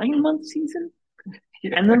became a 9 month season,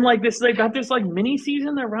 Yeah, and then like this, they got this like mini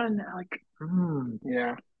season they're running like,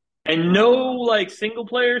 yeah. and no like single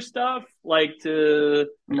player stuff like to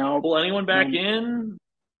No, pull anyone back no, in.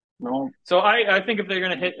 no. So I think if they're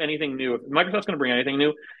gonna hit anything new, if Microsoft's gonna bring anything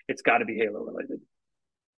new, it's got to be Halo related.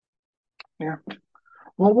 Yeah.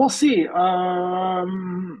 Well, we'll see.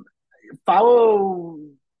 Follow.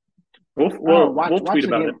 We'll Oh, we'll watch we'll tweet the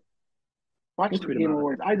about it. game. Watch We'll the tweet Game about it.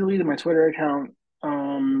 Awards. I deleted my Twitter account.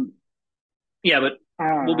 Yeah, but I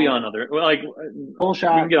don't we'll be know. on other like we can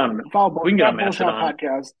Bullshot. get on Follow we can get on Bullshot Mastodon.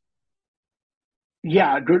 podcast.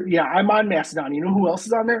 Yeah, good. Yeah, I'm on Mastodon. You know who else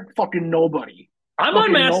is on there? Fucking nobody. I'm on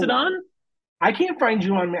Fucking no one. Mastodon. I can't find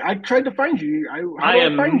you on. I tried to find you. How I do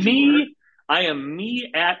I find am you? Where? me. I am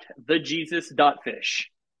me at the Jesus dot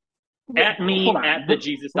fish. At Hold me on. at the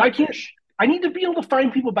Jesus Why dot can't fish. I need to be able to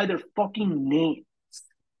find people by their fucking name?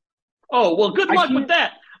 Oh well, good I luck with can't.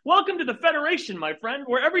 that. Welcome to the Federation, my friend,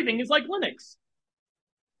 where everything is like Linux.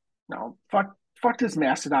 No, fuck this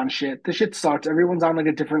Mastodon shit. This shit sucks. Everyone's on like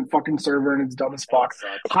a different fucking server and it's dumb as Oh, fuck. it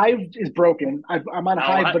sucks. Hive is broken. I'm on No,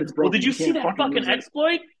 Hive, but it's well, broken. did you You see can't that fucking fucking use it.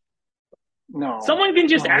 exploit? No, Someone can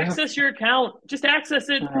just no, access your account. Just access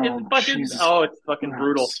it. It no, fucking. Jesus, Oh, it's fucking no,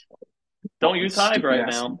 brutal. Don't fucking use Hive stupid right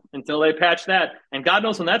ass. now until they patch that. And God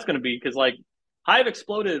knows when that's going to be because like Hive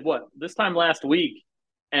exploded what this time last week,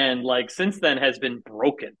 and like since then has been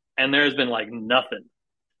broken, and there's been like nothing.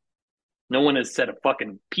 No one has said a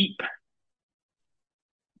fucking peep.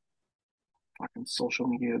 Fucking social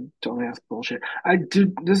media dumbass bullshit. I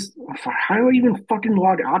do this. How do I even fucking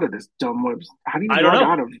log out of this dumb web? How do you I don't log know.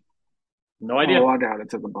 out of? No Oh, idea. log out.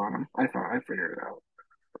 It's at the bottom. I figured it out.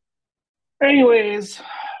 Anyways,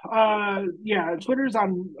 yeah, Twitter's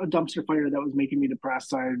on a dumpster fire that was making me depressed.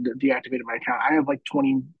 So I deactivated my account. I have like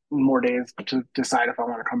 20 more days to decide if I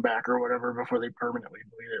want to come back or whatever before they permanently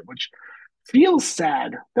delete it, which feels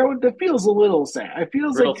sad. That feels a little sad. It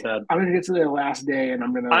feels Real like sad. I'm gonna get to the last day and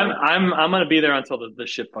I'm gonna I'm like I'm I'm gonna be there until the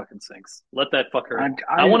ship fucking sinks. Let that fucker. I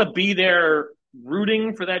I I want to be there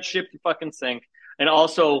rooting for that ship to fucking sink, and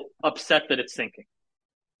also upset that it's sinking.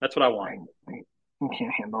 That's what I want. I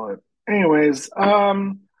can't handle it. Anyways,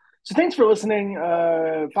 so thanks for listening.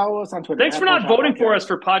 Follow us on Twitter Thanks at for not Bullshot voting for us Podcast.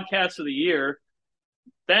 for podcast of the year.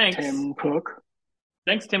 Thanks. Tim Cook.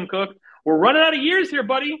 Thanks, Tim Cook. We're running out of years here,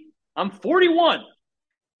 buddy. I'm 41.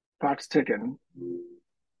 Clock's ticking.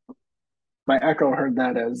 My echo heard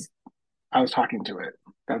that as I was talking to it.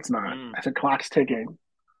 That's not. Mm. I said clock's ticking.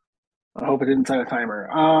 I hope it didn't set a timer.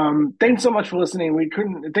 Thanks so much for listening. We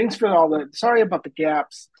couldn't. Thanks for all the. Sorry about the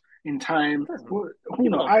gaps in time. Who People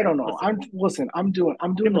knows? don't I care. don't know. Listen. I'm doing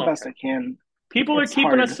People the don't best I care. can. People are It's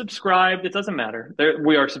keeping us hard. subscribed. It doesn't matter.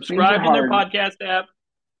 We are Things are subscribed in their hard. podcast app.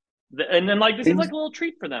 And then like this is Things. like a little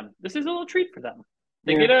treat for them. This is a little treat for them.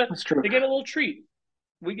 They Yeah, get a that's true. they get a little treat.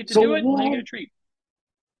 We get to So do it, and they get a treat.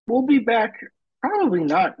 we'll be back. Probably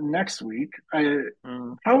not next week.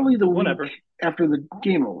 Probably the week Whatever. after the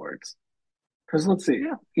Game Awards. Because let's see.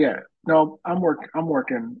 Yeah. Yeah. No, I'm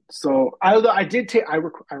working. So I did take. I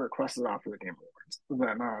requested off for the Game Awards. Was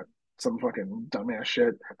that not some fucking dumbass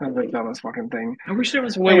shit? That's the dumbest fucking thing. I wish there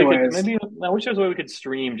was a way we could Anyways, maybe. I wish there was a way we could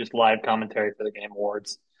stream just live commentary for the Game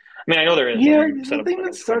Awards. I mean, I know there is. I yeah. mean, you set The up thing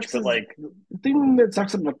that fucking Twitch, sucks but is like, the thing that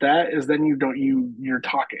sucks about that is then you're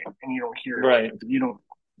talking and you don't hear right? you don't.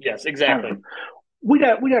 Yes, I don't exactly. know. We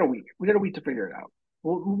got a week. We got a week to figure it out.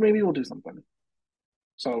 Maybe we'll do something.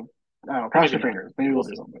 So I don't know, cross Maybe your not. fingers. Maybe we'll We'll do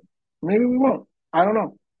see. something. Maybe we won't. I don't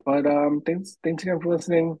know. But thanks again for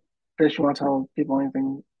listening. Fish, you want to tell people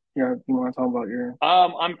anything? Yeah, you want to tell them about your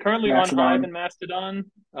I'm currently on Hive Mastodon? and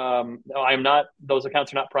Mastodon. No, I'm not. Those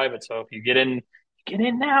accounts are not private. So if you get in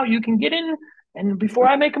now. You can get in, and before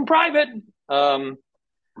I make them private.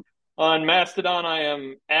 On Mastodon, I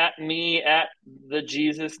am at me at the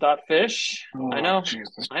Jesus dot fish. Oh,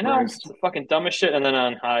 Jesus I know. It's Christ. the fucking dumbest shit. And then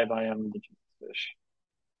on Hive, I am the Jesus fish.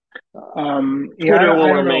 Yeah, Twitter I will don't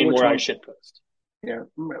know remain which where I one. shit post. Yeah,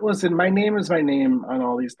 listen, my name is my name on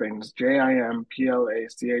all these things.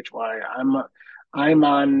 JIMPLACHY. I'm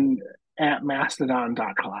on at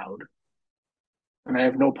mastodon.cloud, and I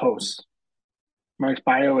have no posts. My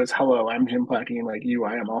bio is hello. I'm Jim Plackey, and like you,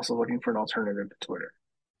 I am also looking for an alternative to Twitter.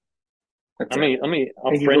 That's it. I'll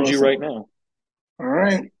Thank you for friend you right listening. now. All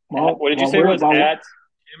right. What did you say was at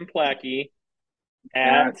Jim Plackey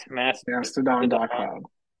at at mastodon.cloud.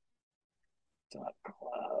 Cloud.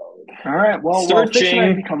 All right. Well, while Fish and I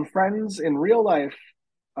Searching. become friends in real life,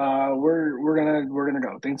 we're gonna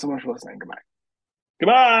go. Thanks so much for listening. Goodbye.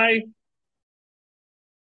 Goodbye.